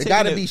 if they It taking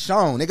got to it- be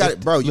shown. They got it,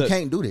 bro. You look,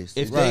 can't do this.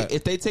 If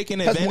Right. they taking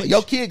Because advantage,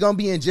 your kid gonna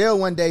be in jail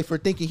one day for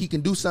thinking he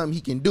can do something he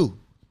can do.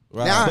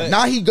 Right.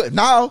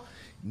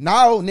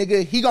 Now,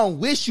 nigga, he gonna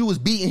wish you was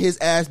beating his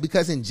ass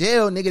because in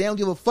jail, nigga, they don't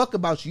give a fuck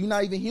about you. You're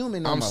not even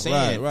human no I'm more.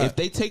 saying Right. if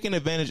they taking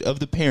advantage of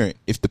the parent,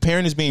 if the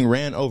parent is being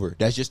ran over,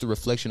 that's just a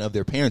reflection of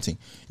their parenting.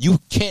 You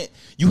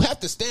have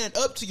to stand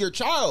up to your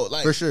child.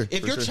 Like For sure,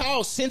 if for your sure.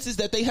 child senses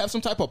that they have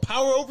some type of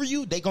power over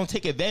you, they gonna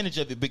take advantage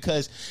of it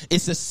because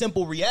it's a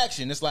simple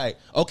reaction. It's like,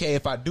 okay,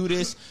 if I do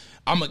this,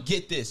 I'm gonna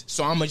get this,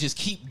 so I'm gonna just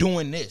keep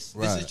doing this.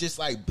 Right. This is just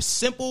like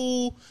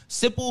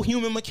simple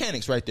human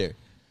mechanics right there.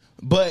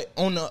 But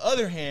on the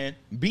other hand,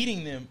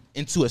 beating them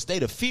into a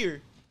state of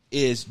fear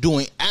is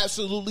doing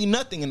absolutely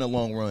nothing in the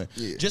long run.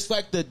 Yeah. Just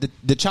like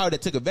the child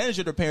that took advantage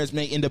of their parents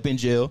may end up in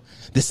jail.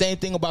 The same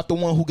thing about the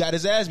one who got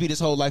his ass beat his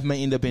whole life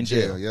may end up in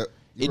jail. Yeah, yep.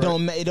 It You're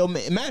don't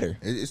matter.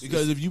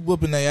 Because if you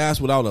whooping their ass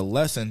without a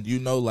lesson,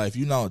 like if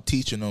you're not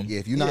teaching them, yeah,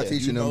 if you're not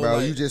teaching them, know, bro,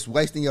 like- you just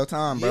wasting your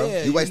time, bro.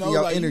 Yeah, you wasting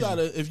your like, energy.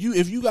 If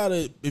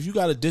you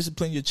gotta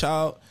discipline your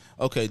child,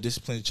 okay,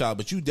 discipline your child,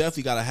 but you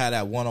definitely gotta have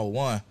that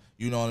 101.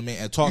 You know what I mean?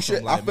 And talk to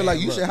them I feel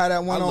like you look, should have that I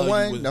love you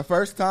one-on-one with- the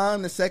first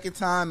time, the second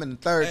time, and the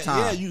third time.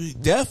 Yeah, you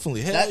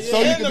definitely. Hell That- yeah. so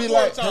you And can the be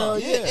fourth like, time. hell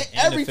Yeah. yeah, And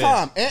every the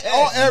time, fifth.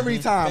 every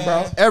time,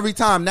 bro, every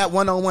time that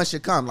 1-on-1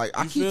 should come. Like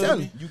I You keep feel telling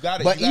me? you, You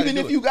gotta- But you gotta even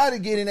do if it. you got to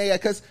get in there,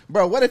 because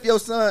bro, what if your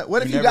son?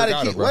 What if You you never got a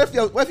got kid? it,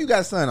 bro. What if you got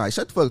a son? Like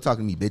shut the fuck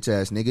talking to me, bitch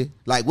ass nigga.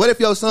 Like what if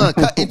your son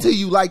cut into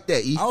you like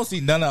that? E? I don't see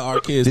none of our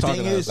kids The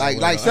talking thing to is, us.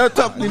 Like shut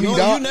up to me, You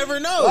dog. never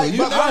know. Like, You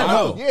but never I-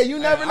 know. Yeah, you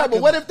never know.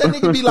 But what if that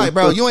nigga be like,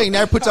 bro, you ain't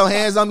never put your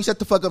hands on me. Shut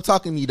the fuck up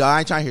talking to me, dog. I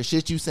ain't trying to hear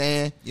shit you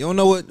saying. You don't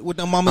know what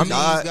the mama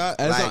got.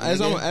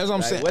 As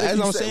I'm saying, what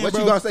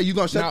you gonna say? You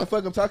gonna shut the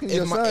fuck up talking to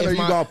your son, or you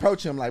gonna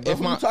approach him like, bro,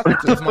 who you talking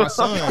to? If my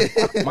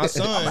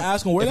son, I'm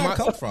asking where that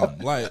come from.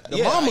 Like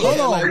the mama, hold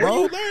on, like, bro. bro.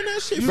 You learn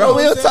that shit, Bro,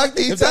 we don't talk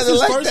to each other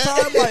like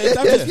that. If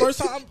that's his first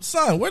time,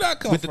 son, where that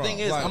come from? But the thing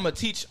is, I'm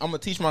gonna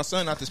teach my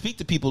son not to speak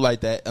to people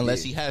like that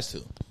unless he has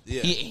to.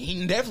 Yeah.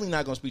 He definitely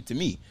not gonna speak to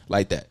me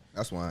like that.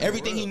 That's why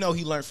everything he know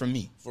he learned from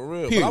me. For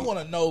real. But I want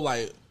to know,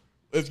 like,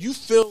 if you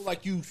feel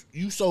like you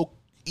so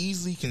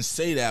easily can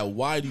say that,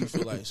 why do you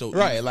feel like so?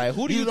 Right, easy? like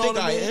who do you think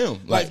I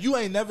am? Like you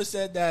ain't never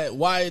said that.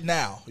 Why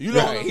now? You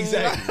know what I mean?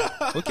 Exactly.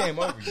 What came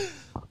over you?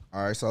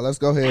 All right, so let's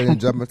go ahead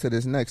and jump into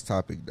this next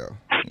topic, though.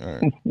 All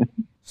right.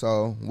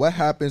 So, what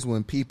happens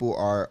when people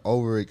are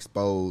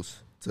overexposed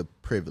to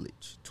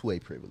privilege, to a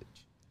privilege?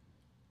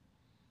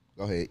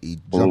 Go ahead,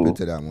 jump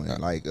into that one.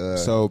 Like,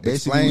 so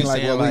basically, explain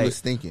like what we was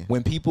thinking.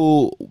 When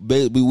people,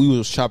 we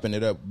was chopping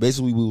it up.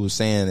 Basically, we was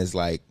saying is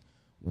like,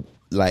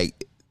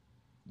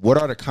 what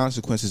are the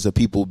consequences of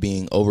people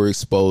being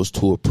overexposed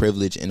to a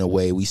privilege in a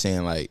way? We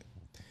saying like,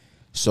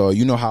 so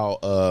you know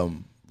how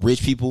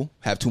rich people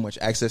have too much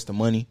access to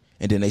money,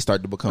 and then they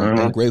start to become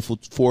ungrateful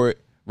for it,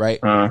 right?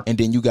 And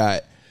then you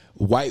got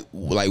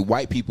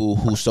white people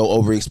who so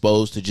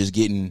overexposed to just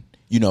getting,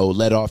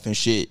 let off and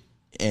shit,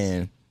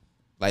 and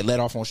like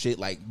let off on shit,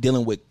 like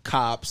dealing with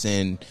cops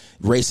and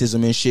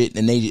racism and shit,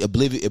 and they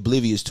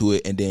oblivious to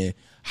it. And then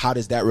how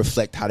does that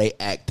reflect how they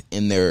act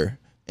in their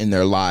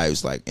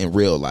lives, like in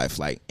real life,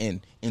 like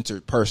and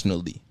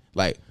interpersonally?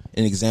 Like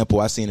an example,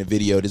 I seen a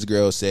video. This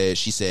girl said,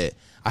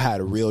 I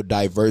had a real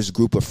diverse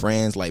group of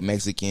friends, like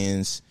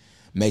Mexicans,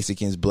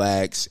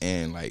 blacks,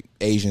 and like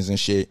Asians and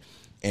shit.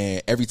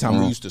 And every time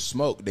we used to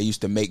smoke, they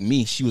used to make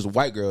me, she was a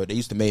white girl, they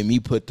used to make me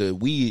put the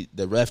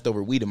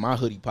leftover weed in my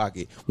hoodie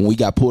pocket. When we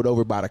got pulled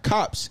over by the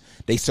cops,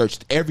 they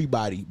searched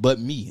everybody but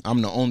me.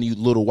 I'm the only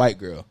little white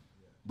girl.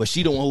 But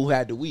she the one who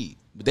had the weed.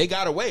 But they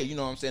got away, you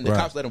know what I'm saying? The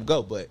cops let them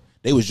go, but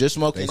they was just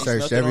smoking. They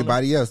searched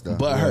everybody else, though.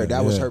 But her,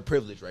 that was her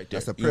privilege right there.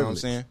 That's a privilege. You know what I'm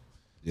saying?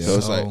 Yeah. So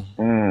it's like,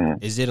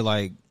 is it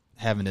like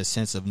having a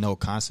sense of no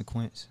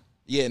consequence?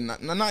 Yeah,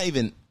 not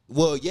even,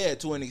 well, yeah,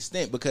 to an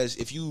extent, because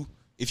if you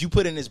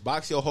put in this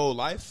box your whole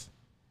life,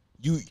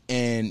 you've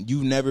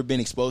never been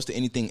exposed to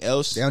anything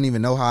else. They don't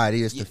even know how it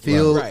is to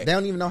feel. Right. They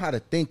don't even know how to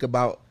think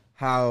about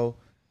how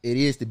it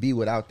is to be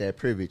without that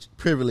privilege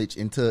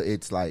until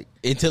it's like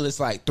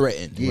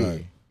threatened. Yeah.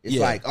 Right. It's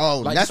like,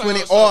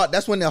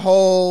 that's when the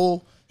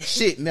whole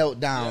shit melt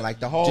down. Like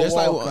the whole just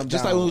wall like come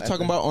just down like we were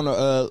talking about on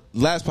the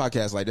last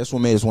podcast. Like that's what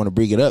made us want to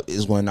bring it up,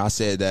 is when I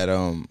said that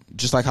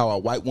just like how a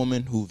white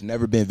woman who've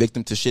never been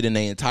victim to shit in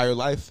their entire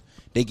life,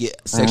 they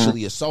get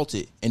sexually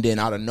assaulted, and then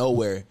out of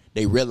nowhere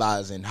they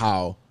realizing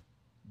how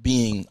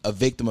being a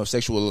victim of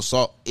sexual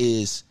assault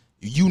is,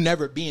 you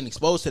never being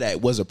exposed to that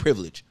was a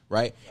privilege,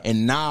 right?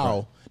 And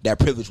now that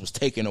privilege was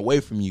taken away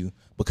from you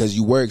because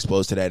you were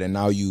exposed to that, and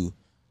now you're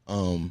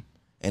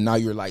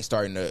like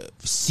starting to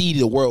see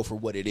the world for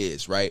what it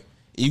is, right?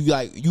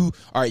 You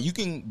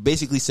can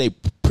basically say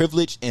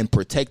privilege and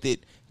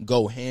protected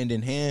go hand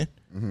in hand,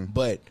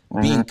 but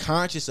being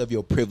conscious of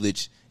your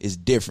privilege is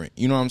different.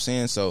 You know what I'm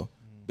saying? So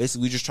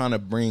basically, we're just trying to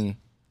bring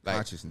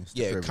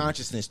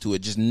consciousness to it.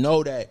 Just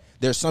know that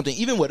there's something,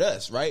 even with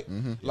us, right?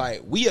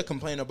 Like we are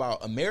complaining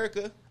about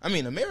America. I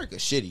mean,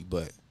 America's shitty,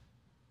 but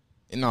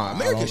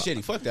America's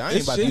shitty. Fuck that. I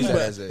ain't about to use that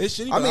as a. It's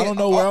shitty. I don't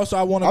know where else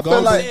I want to go.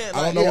 Feel like,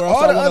 I don't know where else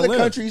all I the want other to live.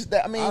 countries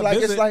that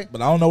it's like,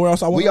 but I don't know where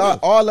else I want to live.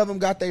 All of them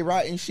got their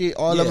rotten shit.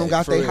 All of them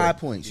got their high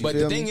points. But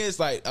the thing is,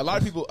 like a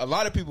lot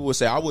of people would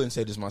say, I wouldn't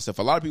say this myself.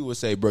 A lot of people would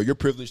say, bro, you're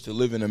privileged to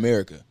live in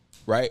America,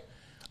 right?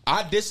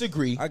 I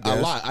disagree a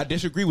lot. I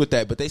disagree with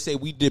that. But they say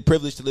we did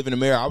privilege to live in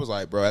America. I was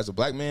like, bro, as a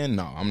black man,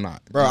 no, I'm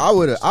not. Bro,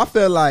 I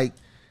feel like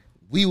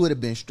we would have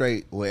been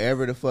straight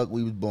wherever the fuck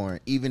we was born,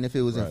 even if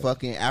it was in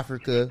fucking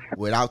Africa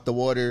without the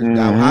water.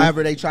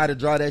 However they try to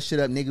draw that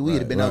shit up, nigga, we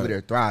would have been over there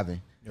thriving.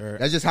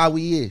 That's just how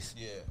we is.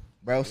 Yeah.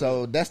 Bro,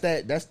 so that's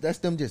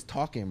them just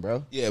talking,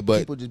 bro. Yeah,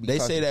 but they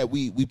say that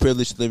we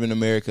privileged to live in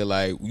America.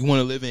 Like, you want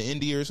to live in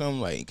India or something,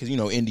 like, because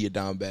India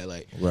down bad,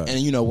 like,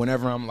 and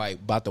whenever I'm like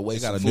about to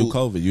waste, they got a new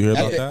COVID. You hear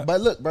about that?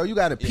 But look, bro, you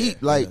got to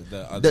peep like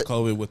the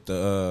COVID with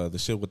the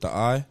shit with the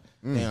eye.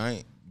 Yeah, I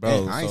ain't.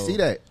 Bro, I ain't see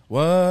that.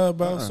 What,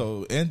 bro?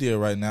 So India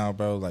right now,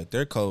 bro, like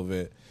their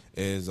COVID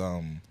is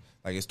like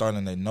it's starting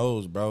in their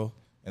nose, bro,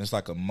 and it's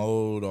like a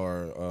mold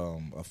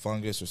or a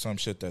fungus or some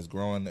shit that's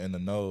growing in the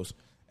nose,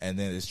 and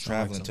then it's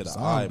traveling to the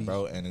eye,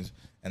 bro, and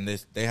they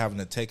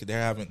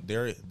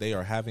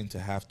are having to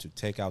have to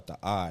take out the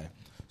eye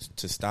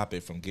to stop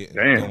it from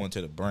going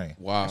to the brain.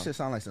 Wow, that shit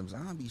sound like some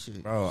zombie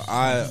shit, bro.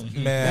 Man,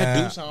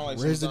 that do sound like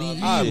Resident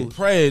Evil. I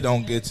pray it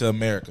don't get to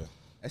America.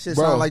 That shit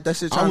sound like that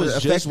shit trying to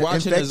affect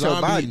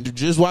your body.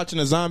 Just watching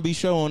a zombie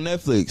show on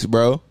Netflix,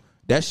 bro.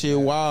 That shit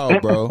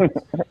wild, bro.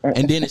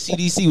 And then the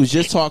CDC was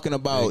just talking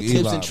about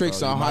tips and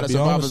tricks on how to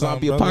survive a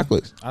zombie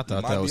apocalypse. I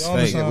thought that was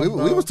fake.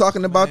 We was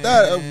talking about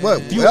that a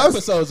few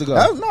episodes ago.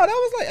 That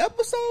was like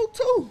episode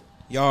 2.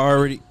 Y'all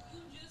already.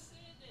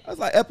 That's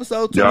like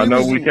episode 2. Y'all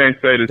know we can't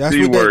say the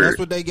C word. That's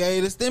what they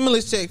gave the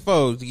stimulus check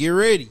for. To get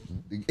ready.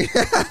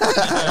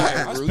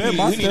 I spent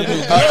my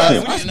stimulus.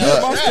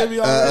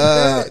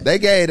 They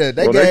gave the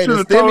They should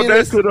have told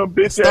that stimulus to them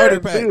bitch ass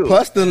bills.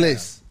 plus the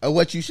list of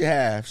what you should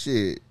have.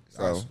 Shit.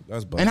 So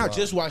That's And I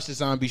just watched the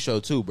zombie show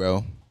too,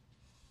 bro.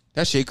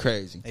 That shit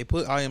crazy. They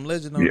put I Am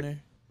Legend on there.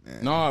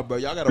 Nah, bro,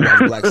 y'all gotta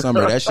watch Black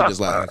Summer. That shit is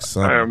like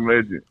I Am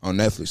Legend. on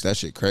Netflix. That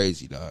shit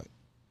crazy, dog.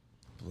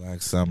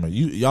 Black Summer.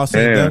 Y'all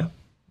seen Damn. them?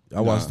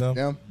 Y'all watched them?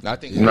 them. I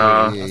think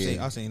Nah.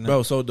 I seen that.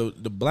 Bro, so the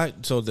black,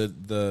 so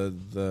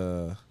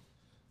the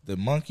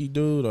monkey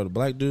dude or the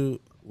black dude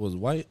was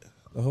white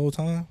the whole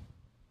time.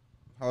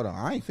 Hold on,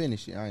 I ain't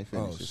finished it.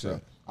 Oh, So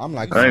shit. I'm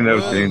like, I ain't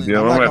never seen them.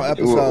 I'm like on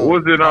episode-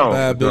 What's it on?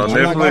 Bad Big On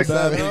Drew. My Netflix?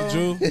 bad Big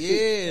Drew.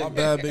 Yeah, My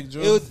bad Big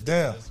Drew. It was-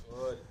 Damn.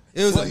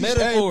 It was a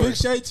metaphor. Big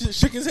Shay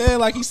shook his head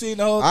like he seen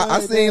the whole thing. I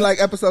seen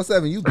like episode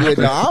 7. You good?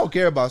 No, I don't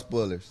care about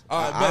spoilers.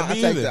 Alright, bet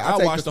me take either. I I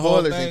take watched the the whole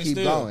spoilers thing and keep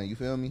still. going. You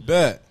feel me?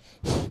 Bet.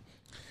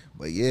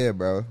 But yeah,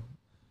 bro,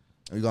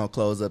 we're gonna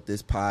close up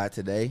this pod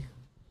today.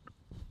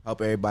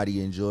 Hope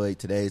everybody enjoyed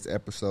today's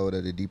episode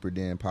of the Deeper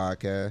Den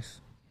podcast.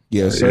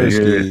 Yeah, sir.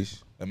 Yeah.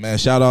 And man,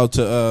 shout out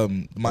to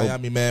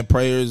Miami, man.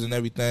 Prayers and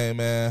everything,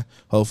 man.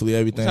 Hopefully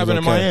everything's What's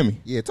happening okay. in Miami?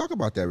 Yeah, talk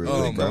about that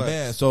real quick, bro.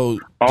 Man, so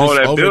All just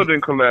that over-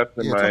 building collapsed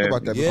in Yeah, talk Miami.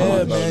 about that.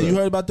 Yeah, man, you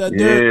heard about that,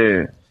 dude?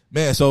 Yeah.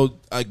 Man, so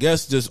I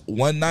guess just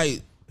one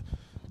night,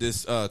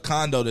 this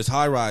condo, this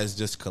high rise,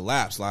 just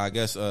collapsed. Like I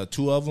guess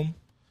 2 of them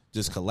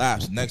just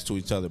collapsed next to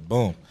each other.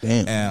 Boom.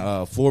 Damn.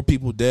 And 4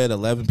 people dead,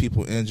 11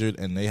 people injured,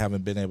 and they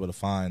haven't been able to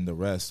find the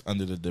rest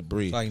under the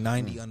debris. Like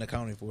 90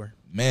 unaccounted for.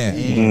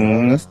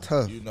 Man, That's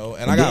tough. you know,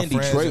 and I got then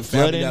friends Detroit and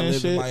family flooding that and live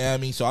in shit.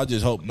 Miami, so I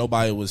just hope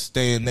nobody was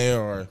staying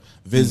there or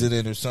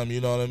visiting or something. You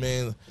know what I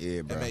mean?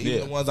 Yeah, bro. And man,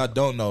 even the ones I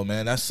don't know,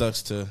 man, that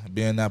sucks to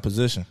be in that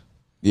position.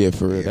 Yeah,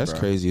 for real. Yeah, That's bro.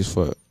 crazy as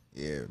fuck.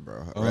 Yeah,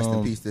 bro. Rest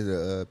in peace to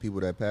the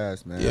people that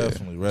passed, man.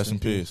 Definitely, rest in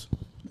peace.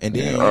 And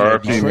then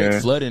R.I.P., Detroit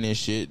man. flooding and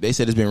shit. They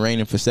said it's been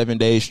raining for 7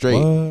 days straight.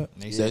 What?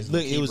 They said,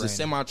 look, it was a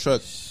semi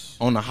truck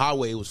on the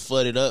highway. It was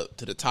flooded up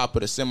to the top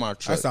of the semi That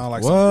truck. sound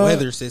like What? some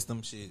weather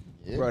system shit.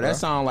 Yeah, Bro, that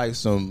sound like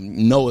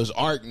some Noah's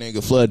Ark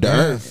nigga flood the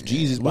earth.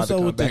 Jesus about What's to up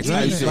come with the back.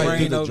 drain? Type shit. Like,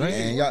 did the Rain drain-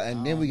 And y'all,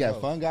 and then we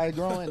got fungi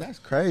growing. That's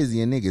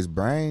crazy. And niggas'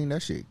 brain.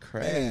 That shit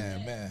crazy.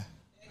 Man.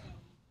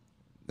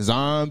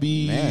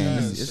 Zombies.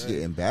 Man, it's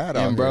getting bad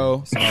out And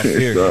bro,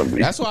 Zombie.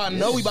 that's why I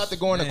know we about to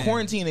go into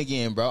quarantine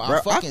again, bro. Bro, I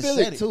I fucking feel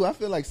said it too. I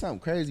feel like something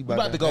crazy We about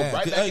about to that. go Man,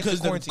 right back into because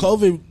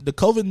quarantine. the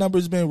COVID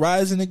numbers been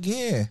rising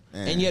again.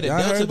 And yeah, the Y'all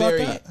heard Delta about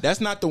variant. that? That's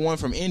not the one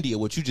from India.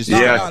 What you just Yeah,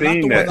 said. I not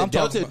seen the that. one I'm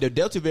talking about. The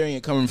Delta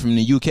variant coming from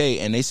the UK,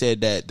 and they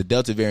said that the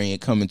Delta variant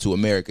coming to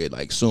America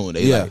like soon.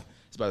 They Yeah. like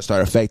it's about to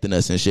start affecting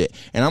us and shit.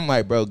 And I'm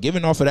like, bro,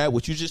 giving off of that,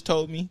 what you just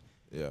told me,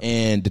 Yeah.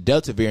 and the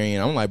Delta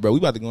variant, I'm like, bro, we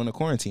about to go into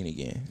quarantine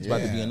again. It's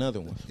about to be Yeah.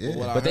 another one. Yeah.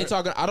 What I But they heard-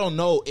 talking. I don't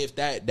know if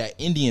that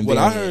Indian. What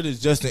I variant, heard is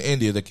just in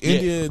India.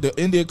 The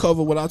India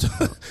COVID. What I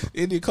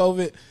India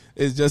COVID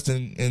is just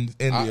in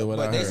India. What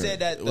but I they heard. said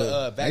that the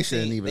Well, They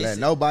shouldn't vaccine. even they let said-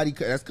 nobody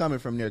that's coming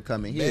from there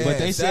coming here. man, But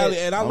they sadly,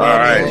 said- and I love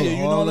Alright. India. You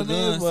know All what the I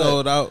mean? guns But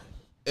sold out.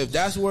 if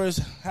that's where it's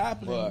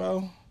happening,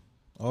 bro.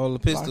 All the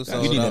pistols Fuck that.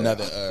 sold You need out.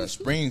 another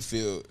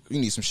Springfield. You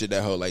need some shit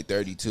that hold like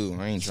 32.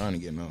 I ain't trying to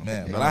get no.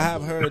 Man, but I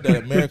have heard that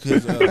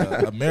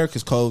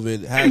America's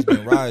COVID has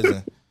been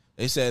rising.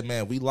 They said,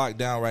 man, we locked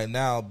down right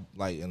now,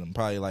 like in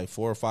probably like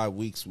 4 or 5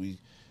 weeks, we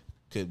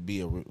could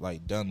be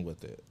like done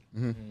with it.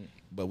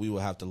 But we will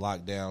have to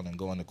lock down and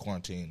go into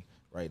quarantine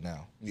right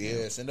now.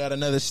 Yeah, send out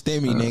another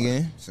stimmy,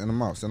 nigga. Send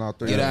them out. Send all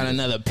 3. Get out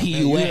another Man,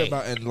 you hear PUA.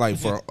 about, and like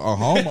for a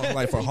home,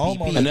 like for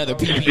homeowners, Another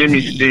Jimmy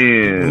PPP.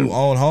 Stin. who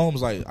own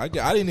homes, like I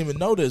didn't even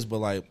know this, but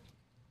like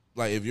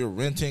if you're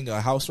renting a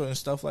house and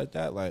stuff like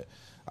that, like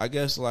I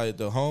guess like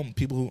the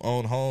people who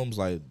own homes,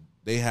 like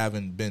they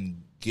haven't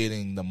been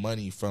getting the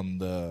money from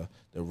the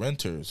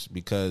renters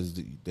because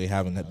they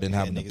haven't been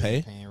having to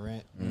pay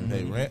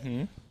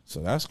rent. So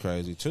that's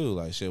crazy too.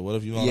 Like shit, what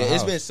if you own Yeah, a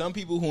it's house? been some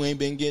people who ain't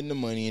been getting the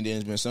money, and then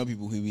there's been some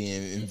people who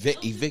been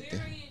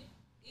evicted.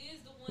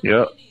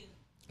 Yep.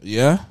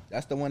 Yeah,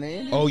 That's the one in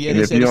India. Oh yeah, And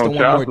they if said you it's the on one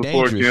more child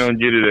support, you dangerous. don't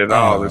get it at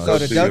all. It's So up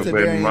the to your Delta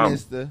baby variant mama.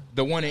 is the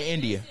The one in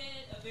India.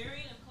 A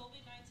variant of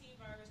COVID-19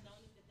 virus known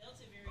as the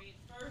Delta variant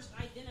first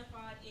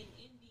identified in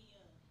India.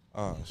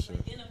 oh shit.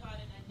 Identified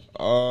in India.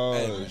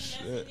 Oh That's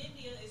in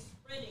India is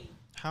spreading.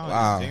 How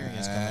Wow, are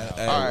variants coming out?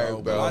 Hey, All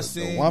right, bro. I The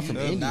seen one from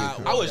you India not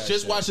come I out. was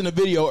just watching a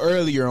video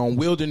earlier on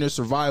Wilderness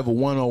Survival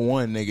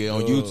 101, nigga,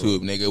 on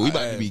YouTube, nigga. We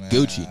about to be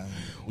Gucci.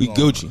 We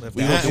Gucci. We gonna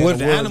be What in if the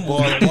woods animal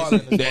balling in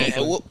the That-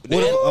 street. what-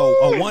 What if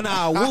a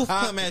one-eyed wolf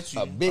come at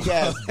you a big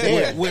ass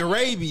bear. with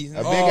rabies? A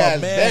big ass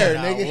bear,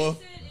 nigga. They said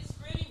it's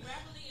spreading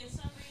rapidly in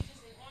some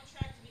regions and on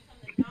track to become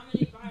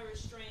the dominant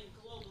virus strain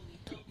globally.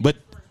 But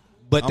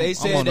But they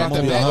said that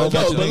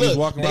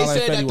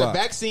the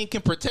vaccine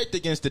can protect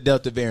against the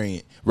Delta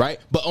variant, right?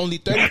 But only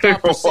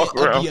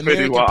 35% of the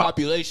American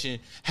population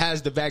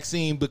has the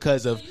vaccine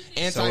because of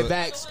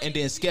anti-vax and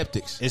then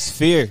skeptics. It's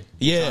fear.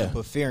 Yeah.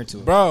 Put fear into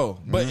it. Bro.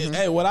 But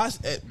hey,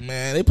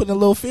 man, they putting a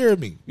little fear in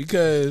me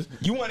because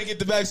you want to get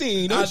the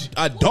vaccine,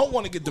 I don't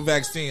want to get the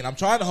vaccine. I'm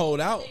trying to hold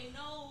out.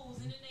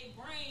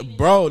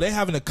 Bro, they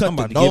having to cut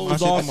the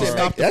nose off and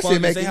stop the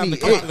fungus. They having to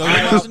cut the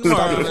nose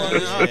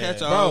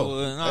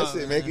bro, that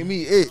shit making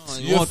me itch.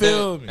 You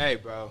feel me? Hey,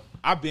 bro.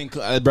 I've been,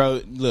 bro,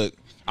 look.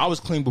 I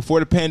was clean before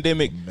the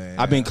pandemic. Man.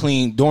 I've been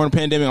clean during the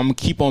pandemic. I'm gonna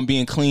keep on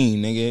being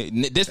clean,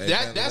 nigga.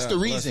 That's the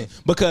reason.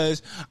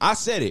 Because I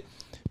said it.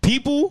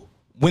 People,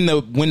 when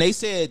they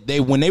said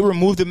when they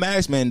removed the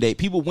mask mandate,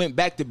 people went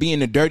back to being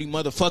the dirty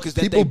motherfuckers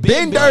that people they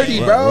been dirty,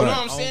 bro. You know what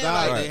I'm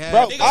saying?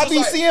 Bro, I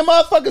be seeing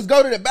motherfuckers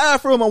go to the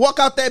bathroom and walk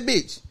out that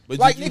bitch.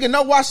 Like, nigga,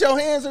 no wash your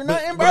hands or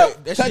nothing, bro.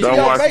 Touching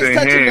your face,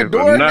 touching the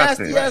door,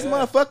 nasty ass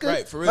motherfucker.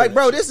 Right, for real. Like,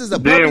 bro, this is a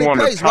public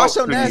place. Wash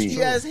your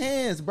nasty ass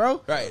hands,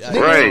 bro. Right.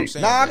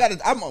 Nah,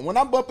 when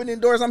I'm bumping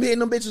indoors, I'm hitting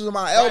them bitches with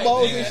my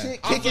elbows and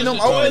shit, kicking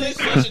them open.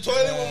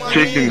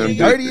 Kicking them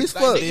dirty as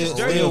fuck.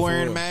 Still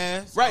wearing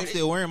masks. Right.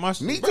 Still wearing my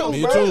shit. Me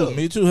too, bro.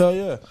 Me too, hell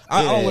yeah.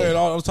 I don't wear it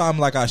all the time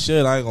like I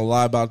should. I ain't gonna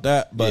lie about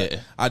that. But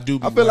I do.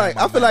 I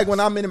feel like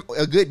when I'm in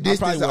a good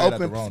distance of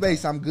open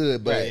space, I'm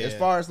good. But as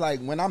far as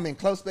like when I'm in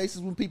close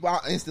spaces with people, I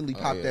instantly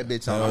pop that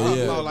bitch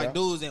on. Like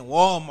dudes in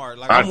Walmart.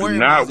 Like I do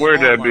not wear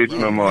that bitch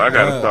no more. I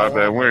gotta stop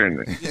that wearing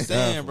it. Just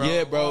saying, bro.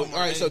 Yeah, bro. All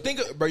right, so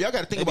bro, y'all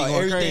gotta think about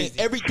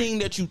everything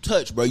that you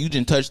touch, bro. You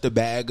didn't touch the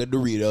bag of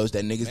Doritos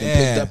that niggas done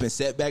picked up and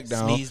set back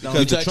down.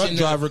 Because the truck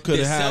driver could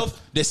have had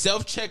the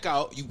self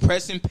checkout. You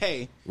press and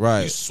pay.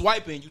 Right. You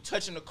swiping. You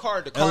touching the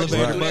card. The card just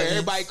through there.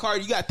 Everybody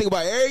card. You gotta think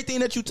about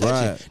everything that you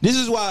touching. Right. This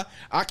is why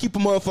I keep a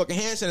motherfucking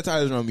hand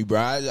sanitizer on me, bro.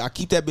 I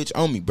keep that bitch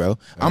on me, bro.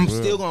 I'm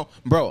still gonna,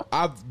 bro.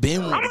 I've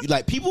been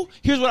like people.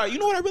 Here's what you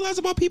know what I realize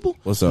about people.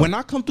 What's up? When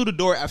I come through the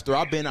door after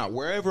I've been out,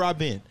 wherever I've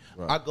been,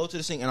 I go to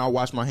the sink and I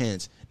wash my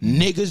hands.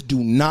 Niggas do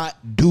not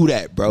do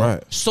that, bro.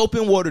 Right. Soap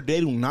and water, they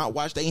do not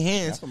wash their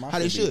hands how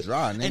they should.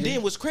 Dry, and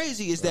then what's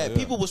crazy is that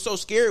people were so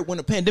scared when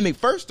the pandemic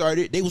first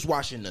started, they was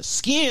washing the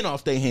skin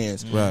off their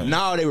hands. Right.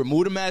 Now they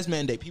removed the mask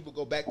mandate. People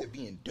go back to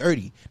being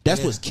dirty.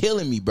 That's what's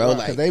killing me, bro.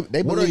 Right, like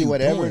they believe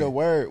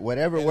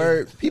whatever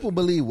word people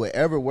believe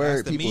whatever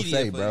word people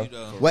say, bro.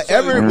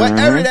 Whatever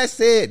that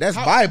said, that's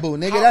Bible,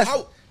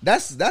 nigga.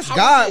 That's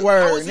God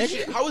word,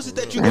 nigga. How is it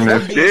that you go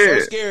from being so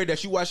scared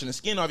that you washing the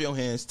skin off your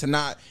hands to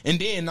not, and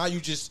then now you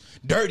just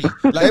dirty?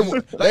 Like,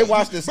 they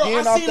wash the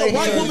skin off their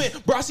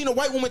hands. I seen a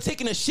white woman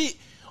taking a shit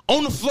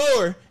on the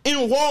floor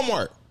in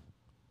Walmart.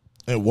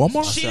 In Walmart?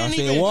 I see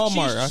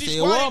Walmart. She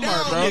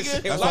Walmart, bro.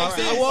 That's why I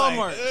said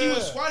Walmart. She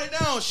was squatted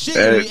down,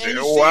 shit.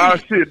 Wild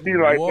shit be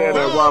like that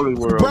at Wally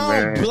World, bro,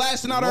 man.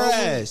 blasting out her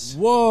ass.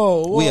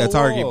 Whoa. We at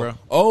Target, bro.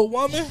 Old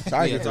woman?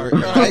 Target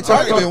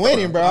been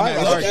winning, bro.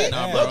 Target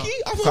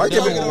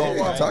been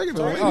winning. Target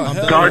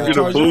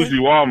a bougie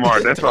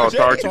Walmart. That's all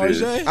Target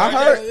is. I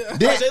heard.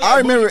 I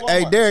remember.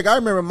 Hey, Derek. I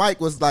remember Mike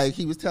was like,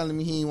 he was telling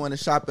me he didn't want to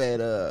shop at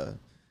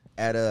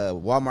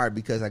Walmart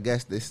because I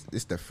guess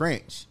it's the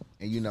French.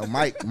 And you know,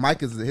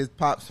 Mike is his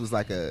pops was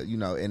like in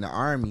the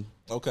army.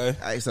 Okay.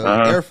 So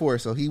Air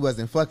Force, so he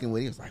wasn't fucking with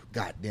it. He was like,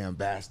 goddamn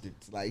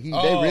bastards. Like they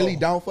really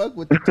don't fuck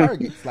with the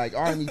Targets, like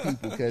army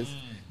people, because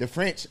the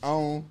French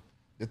own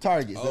the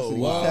Targets. That's what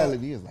he was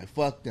telling me. He was like,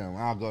 fuck them.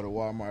 I'll go to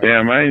Walmart.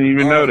 Damn, I didn't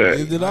even know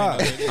that. Did I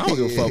don't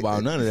give a fuck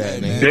about none of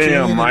that, man.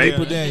 Damn, Mike.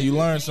 You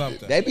learn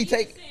something. They be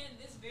taking.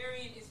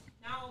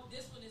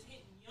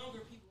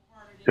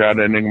 Shout out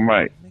that nigga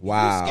Mike.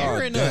 Wow.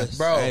 Scaring us.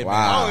 Bro. Hey,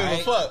 wow. I don't give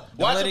a fuck.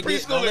 Watch the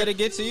preschooler. Don't let it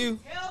get to you.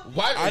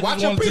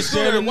 Watch your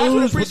preschooler.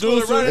 Watch the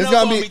preschooler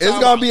running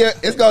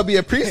it's gonna be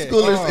a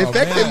preschooler's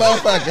infected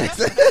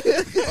motherfuckers.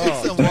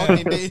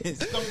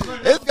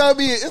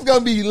 It's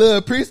gonna be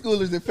little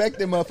preschoolers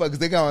infected motherfuckers.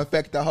 They're gonna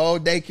infect the whole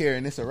daycare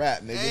and it's a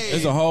wrap, nigga.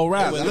 It's a whole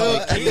rap. And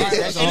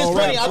it's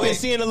funny, I've been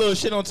seeing a little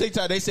shit on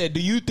TikTok. They said,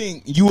 do you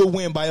think you would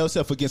win by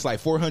yourself against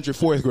like 400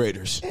 fourth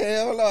graders?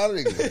 Hell no,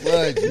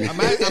 nigga.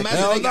 Imagine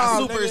they got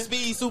super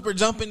speed, super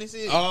jumping and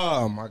shit.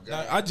 Oh my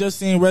god! I just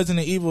seen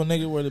Resident Evil,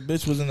 nigga, where the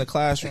bitch was in the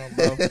classroom,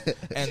 bro,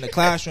 and the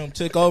classroom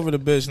took over the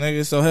bitch,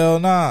 nigga. So hell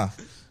nah.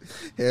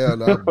 Hell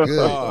no, good.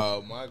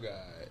 Oh my god,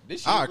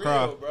 this shit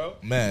real, bro.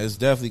 Man, it's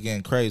definitely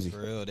getting crazy.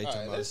 For real, they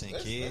talking about seeing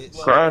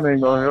kids. Crying ain't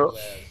gonna help.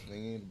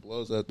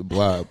 Blows up the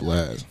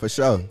blast for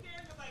sure.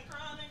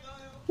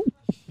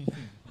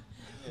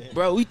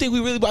 Bro, we think we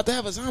really about to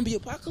have a zombie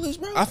apocalypse,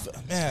 bro?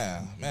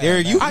 Man.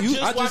 Derek, I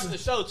just watched the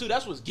show too.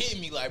 That's what's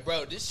getting me. Like,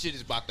 bro, this shit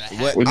is about to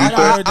happen. I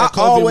heard that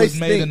COVID was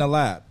made in the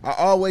lab. I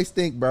always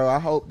think, bro. I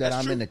hope that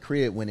I'm in the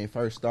crib when it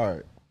first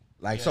started.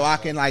 Like, so I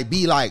can like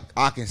be like,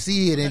 I can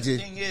see it and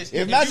just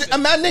imagine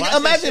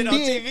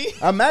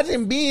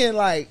being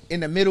like in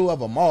the middle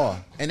of a mall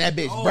and that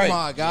bitch break. Oh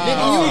my god!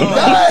 Nigga,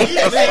 you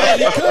done.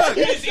 You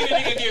done seen the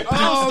nigga get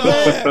pounced on.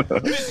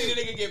 You done seen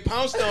the nigga get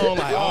pounced on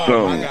like, oh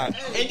So- my god.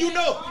 And you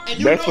know,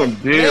 That's some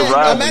dead Man,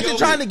 rivalry. imagine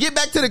trying to get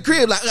back to the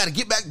crib. Like, I gotta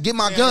get back, get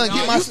my gun,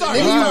 get my shit. start-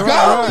 Nigga, you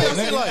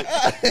Right, go. right.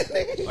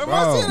 Where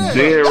my shit at?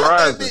 Dead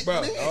rising.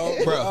 bro,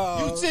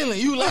 You chilling?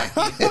 You like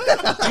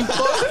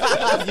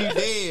you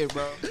dead,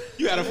 bro?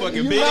 you got a fucking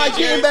You big not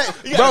getting back,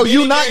 got bro. a You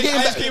Billy not Gates getting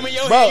ice back, cream in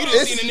your bro. hand. You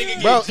done It's, seen a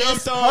nigga bro, get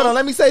jumped on. hold on.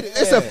 Let me say,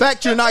 this. It's a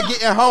fact you're not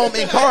getting home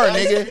in car,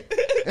 nigga.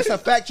 It's a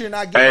fact you're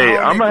not getting Hey,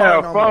 home I'm in gonna car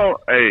have no fun. more.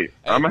 Hey,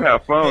 I'm gonna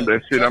have fun with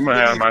that shit. I'm gonna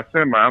have my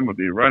semi. I'm gonna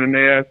be running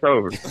their ass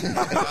over.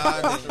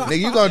 Nigga,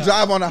 you gonna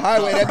drive on the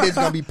highway? That bitch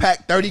gonna be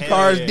packed 30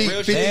 cars deep,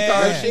 Real 50 shit.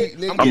 cars Yeah. deep.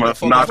 Nigga. I'm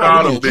gonna knock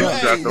all them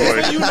bitches out the This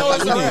way. how you know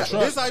it's right.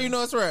 This how you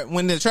know it's right.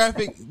 When the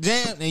traffic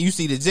jam and you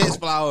see the jets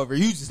fly over,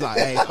 you just like,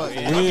 hey, fuck it.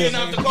 I'm getting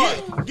out the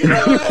car. Get your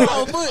ass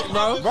on foot,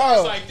 bro.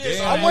 Bro, like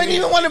this. I wouldn't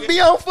even want to be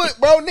on foot,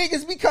 bro.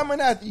 Niggas be coming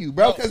after you,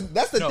 bro. Because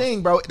that's the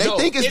thing, bro. They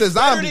think it's the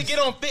better zombies. to get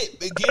on fit.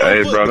 Get Hey,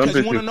 on foot bro, them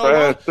because you want to bitches know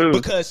why? fast, too.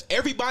 Because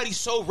everybody's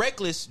so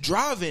reckless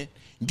driving,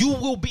 you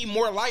will be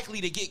more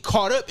likely to get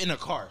caught up in a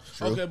car.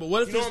 Okay, but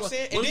what if You know it's what I'm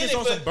saying? what And if then it's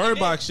on if some a- bird and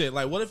box shit?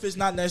 Like, what if it's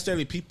not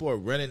necessarily people are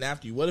running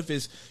after you? What if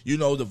it's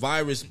the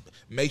virus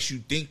makes you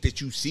think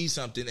that you see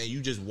something and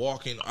you just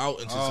walking out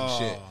into some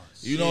shit?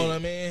 You know what I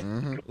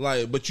mean?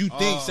 Like, but you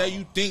think, say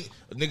you think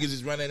niggas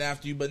is running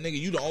after you, but nigga,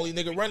 you the only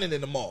nigga running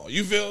in the mall.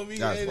 You feel me?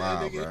 That's Hey,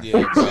 wild, nigga. bro.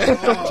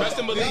 Yeah, trust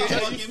and believe.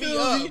 Fucking me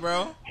up,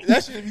 bro.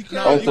 That shit be crazy.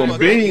 On some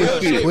bean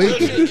Real shit. real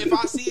shit. If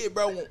I see it,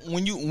 bro,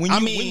 when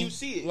you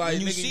see it, like,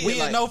 when you nigga, see We it, didn't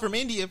like, know from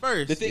India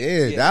first. the thing,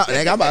 Yeah,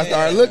 nigga, I'm about to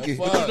start looking.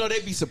 But you know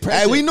they be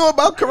suppressing. Hey, we knew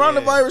about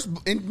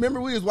coronavirus. And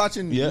remember, we was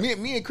watching. Yeah.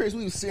 Me and Chris,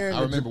 we was sharing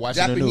I remember the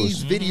watching the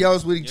Japanese news.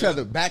 videos with each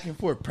other, back and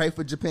forth. Pray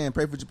for Japan.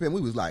 Pray for Japan.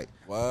 We was like,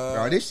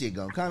 bro, this shit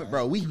gonna come,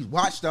 bro. We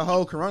watched the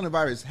whole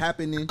coronavirus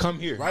happening. Come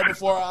here. Right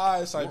before our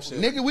eyes, type shit.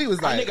 Nigga, we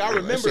was like, Nigga, I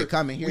that remember shit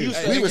coming here. we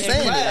used to We in were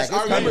saying class, it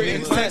like I it's remember coming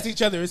in here. class,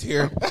 each other is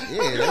here.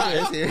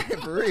 Yeah, it's here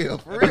for real,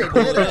 for real.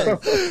 Dead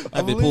ass.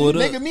 I've been pulled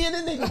up. Nigga, me and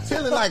the nigga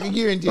chilling like a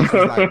year and just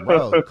was like,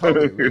 bro,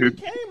 COVID really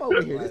came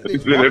over here. This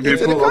bitch That walked bitch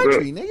into the pulled up.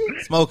 country,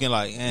 nigga. Smoking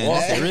like, man,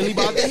 this is really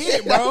about to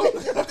hit, bro.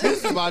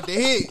 This is about to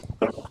hit.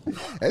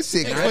 That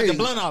shit They crazy. fucking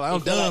blunt out. Like, I'm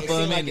done for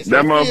a minute.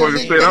 That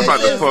motherfucker said, I'm about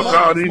to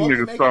fuck all these Smoking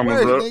niggas make it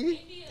summers worse, up. nigga.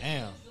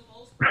 Damn.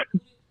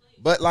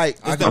 But like,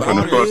 I'm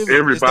gonna fuck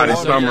everybody's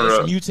summer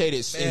up.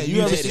 Mutated. Man,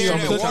 you ever see some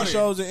Yeah, cooking water.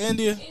 shows in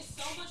India? It's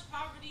so much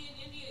poverty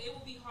in India, it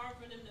will be hard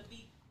for them to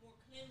be more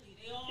cleanly.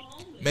 They all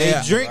homeless.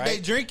 Man, They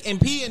drink and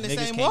pee in the Niggas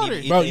same can't water.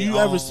 even bro, eat you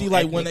their ever own see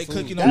like when they ethnic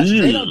cooking food. on They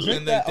street don't drink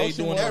and that they ocean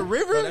doing water. That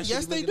river? Bro, that shit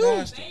Yes, be they looking do.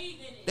 nasty.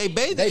 They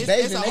bathe. they It's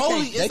bathing, a they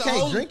holy. can't, they It's a can't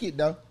holy. drink it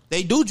though.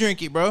 They do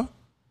drink it, bro.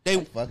 They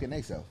Fucking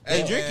they self. they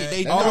drink it.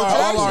 They All do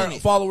our in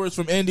it. followers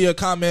from India,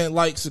 comment,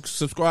 like,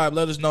 subscribe.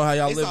 Let us know how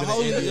y'all It's a living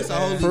holy- in India. it's a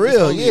man. holy- For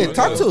real, yeah.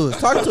 Talk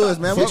to us,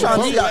 man. We trying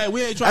to see. Hey,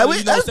 we ain't trying to,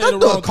 let's say the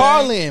do a wrong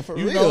call thing. in for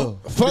You real. know?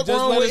 Fuck Just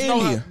wrong let with us know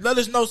India. let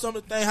us know some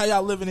of the thing how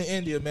y'all living in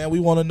India, man. We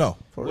want to know.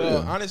 For Well,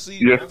 real. honestly,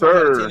 Yes, 9 times out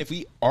of sir. 10, if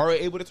we are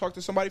able to talk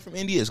to somebody from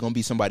India, it's gonna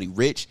be somebody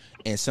rich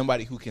and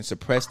somebody who can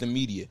suppress the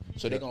media.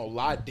 So they're gonna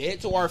lie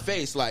dead to our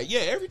face, like, yeah,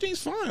 everything's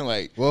fine.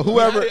 Like, Well, we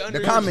whoever got it under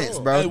the comments,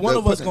 control. bro. Hey, one the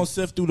of us fucking- gonna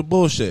sift through the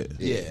bullshit.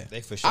 Yeah,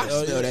 They for sure. I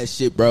smell that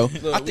shit, bro.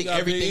 I we think got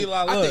everything. Big Eli,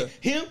 I look.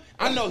 think him.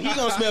 I know he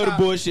gonna smell the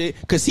bullshit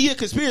because he a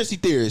conspiracy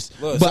theorist.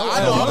 Look, but so- I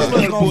know hey, I'm one gonna of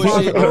smell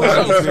us the gonna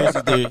bullshit. Conspiracy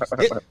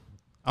theorist.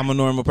 I'm a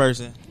normal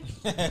person.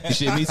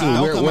 Shit, me too.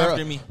 Don't come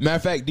after me. Matter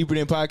of fact, Deeper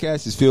Than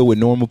Podcast is filled with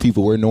normal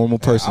people. We're normal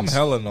persons. I'm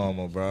hella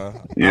normal, bro.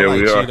 Yeah, I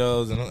like we are.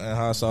 Cheetos and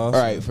hot sauce.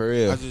 All right, for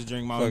real. I just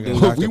drink my Fucking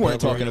own. Dr. We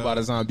weren't Pepper, talking about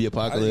a zombie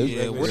apocalypse.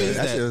 Yeah, what is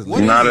that shit that? was What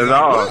is Not it? at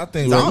all. I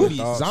think Zombie,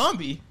 we're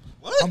zombie,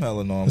 I'm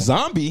hella normal.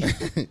 zombie,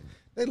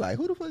 They like,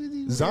 who the fuck is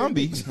these?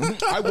 zombie.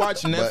 I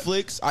watch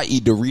Netflix. I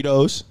eat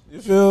Doritos.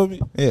 You feel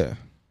me? Yeah.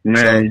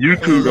 Man,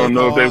 YouTube don't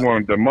know if they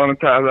want to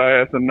demonetize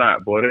our ass or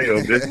not, boy. They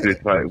over this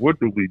bitch like, what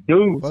do we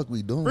do? Fuck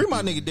we doing? Free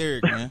my nigga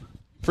Derek, man.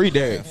 Free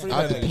Derek. Free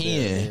Out the that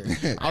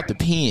pen. Out the I'm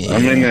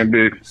pen. in that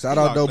bitch. Shout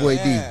out Doughboy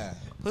D. Man.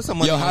 Put some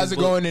money. Yo, in how's his it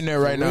book. going in there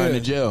right now in the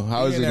jail?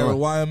 How is He in it there with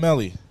going?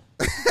 YMLE.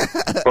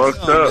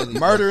 Fucked up.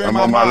 Murdering I'm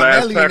my on my mom.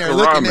 last Ellie in pack there of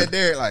looking ramen. at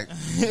Derek like,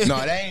 No,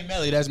 that ain't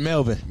Melly. That's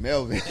Melvin.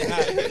 Melvin.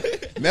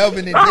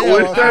 Melvin in I jail.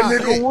 wish on that some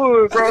nigga shit.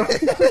 would, bro.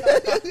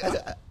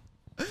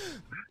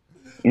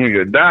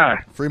 Nigga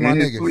die. Free my in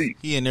his niggas. sleep.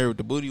 He in there with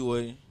the booty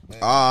way.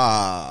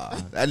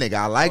 Ah, that nigga,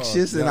 I like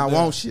shits and I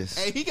want shits.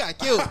 Hey, he got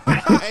killed.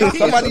 Hey, he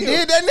Somebody got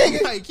did that nigga.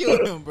 Somebody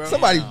killed him, bro.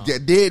 Somebody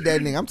did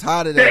that nigga. I'm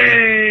tired of that.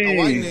 A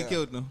white Dang. nigga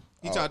killed him.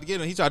 He tried to get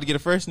him. He tried to get a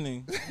fresh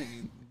nigga.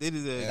 Did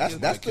his ass.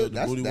 That's killed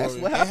the booty that's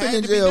warrior. what It happened had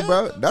in to be jail, done.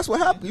 bro. That's what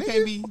happened. You nigga.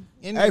 can't be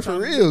in there Hey, for trying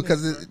to real, do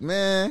because this.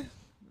 man,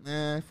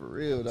 for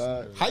real,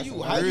 dog. How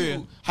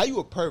you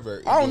a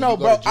pervert? I don't know, You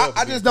go bro. to jail for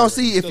I being just don't pervert.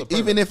 see Still a if pervert.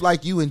 even if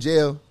like you in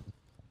jail,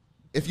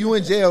 if you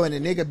in jail and a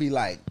nigga be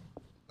like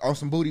on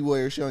some booty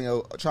warrior showing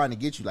you trying to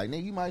get you, like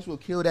nigga, you might as well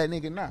kill that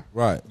nigga now.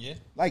 Right.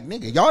 Like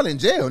nigga, y'all in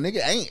jail, nigga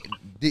ain't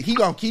he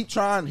gonna keep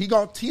trying? He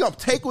gonna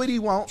take what he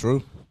want.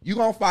 True. You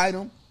gonna fight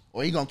him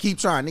or he gonna keep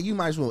trying? Nigga, you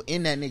might as well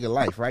end that nigga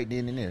life right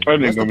then and there. That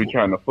What's nigga the gonna be point?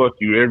 trying to fuck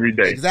you every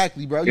day.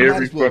 Exactly, bro. You might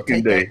Every as well fucking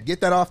take day. that,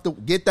 get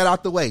that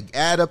out the way.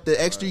 Add up the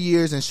extra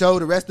years and show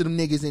the rest of them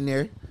niggas in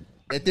there.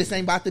 that this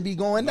ain't about to be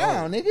going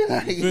down, nigga.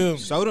 Like,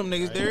 show them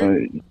niggas there.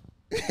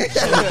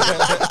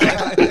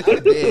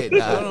 Dead,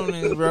 nah. Show them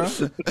niggas,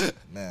 bro.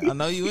 Man, I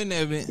know you in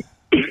there, man.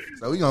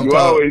 So we gonna You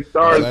close. always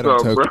start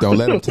something, bro. Don't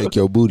let them take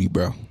your booty,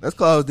 bro. Let's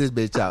close this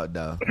bitch out,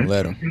 though. Don't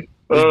let them.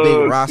 This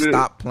big Ross shit.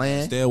 stop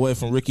playing. Stay away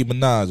from Ricky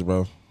Minaj,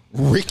 bro.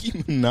 Ricky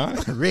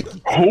Minaj.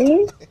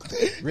 Who?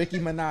 Ricky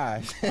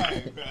Minaj.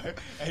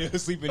 Hey, we're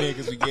sleeping in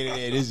because we get it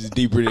in. This is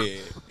deeper than.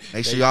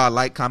 Make sure y'all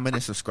like, comment,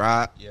 and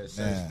subscribe. Yes,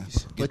 Man,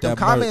 Put get them that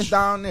comments merch.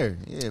 down there.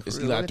 Yeah, for It's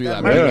real. Eli Hit 3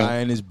 that Live merch.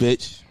 merch. in this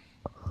bitch.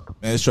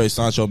 Man, it's Trey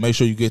Sancho. Make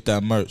sure you get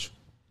that merch.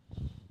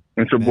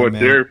 It's your boy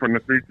man. Derek from the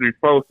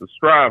 334.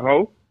 Subscribe,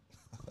 ho.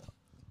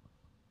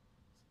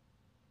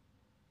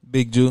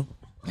 Big Jew.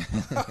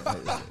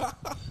 That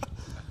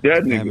Yeah,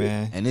 nigga.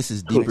 man. And this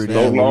is deeper So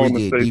than long where to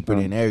we get say deeper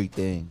something. than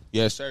everything.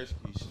 Yes, sir.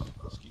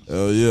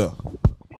 Hell yeah.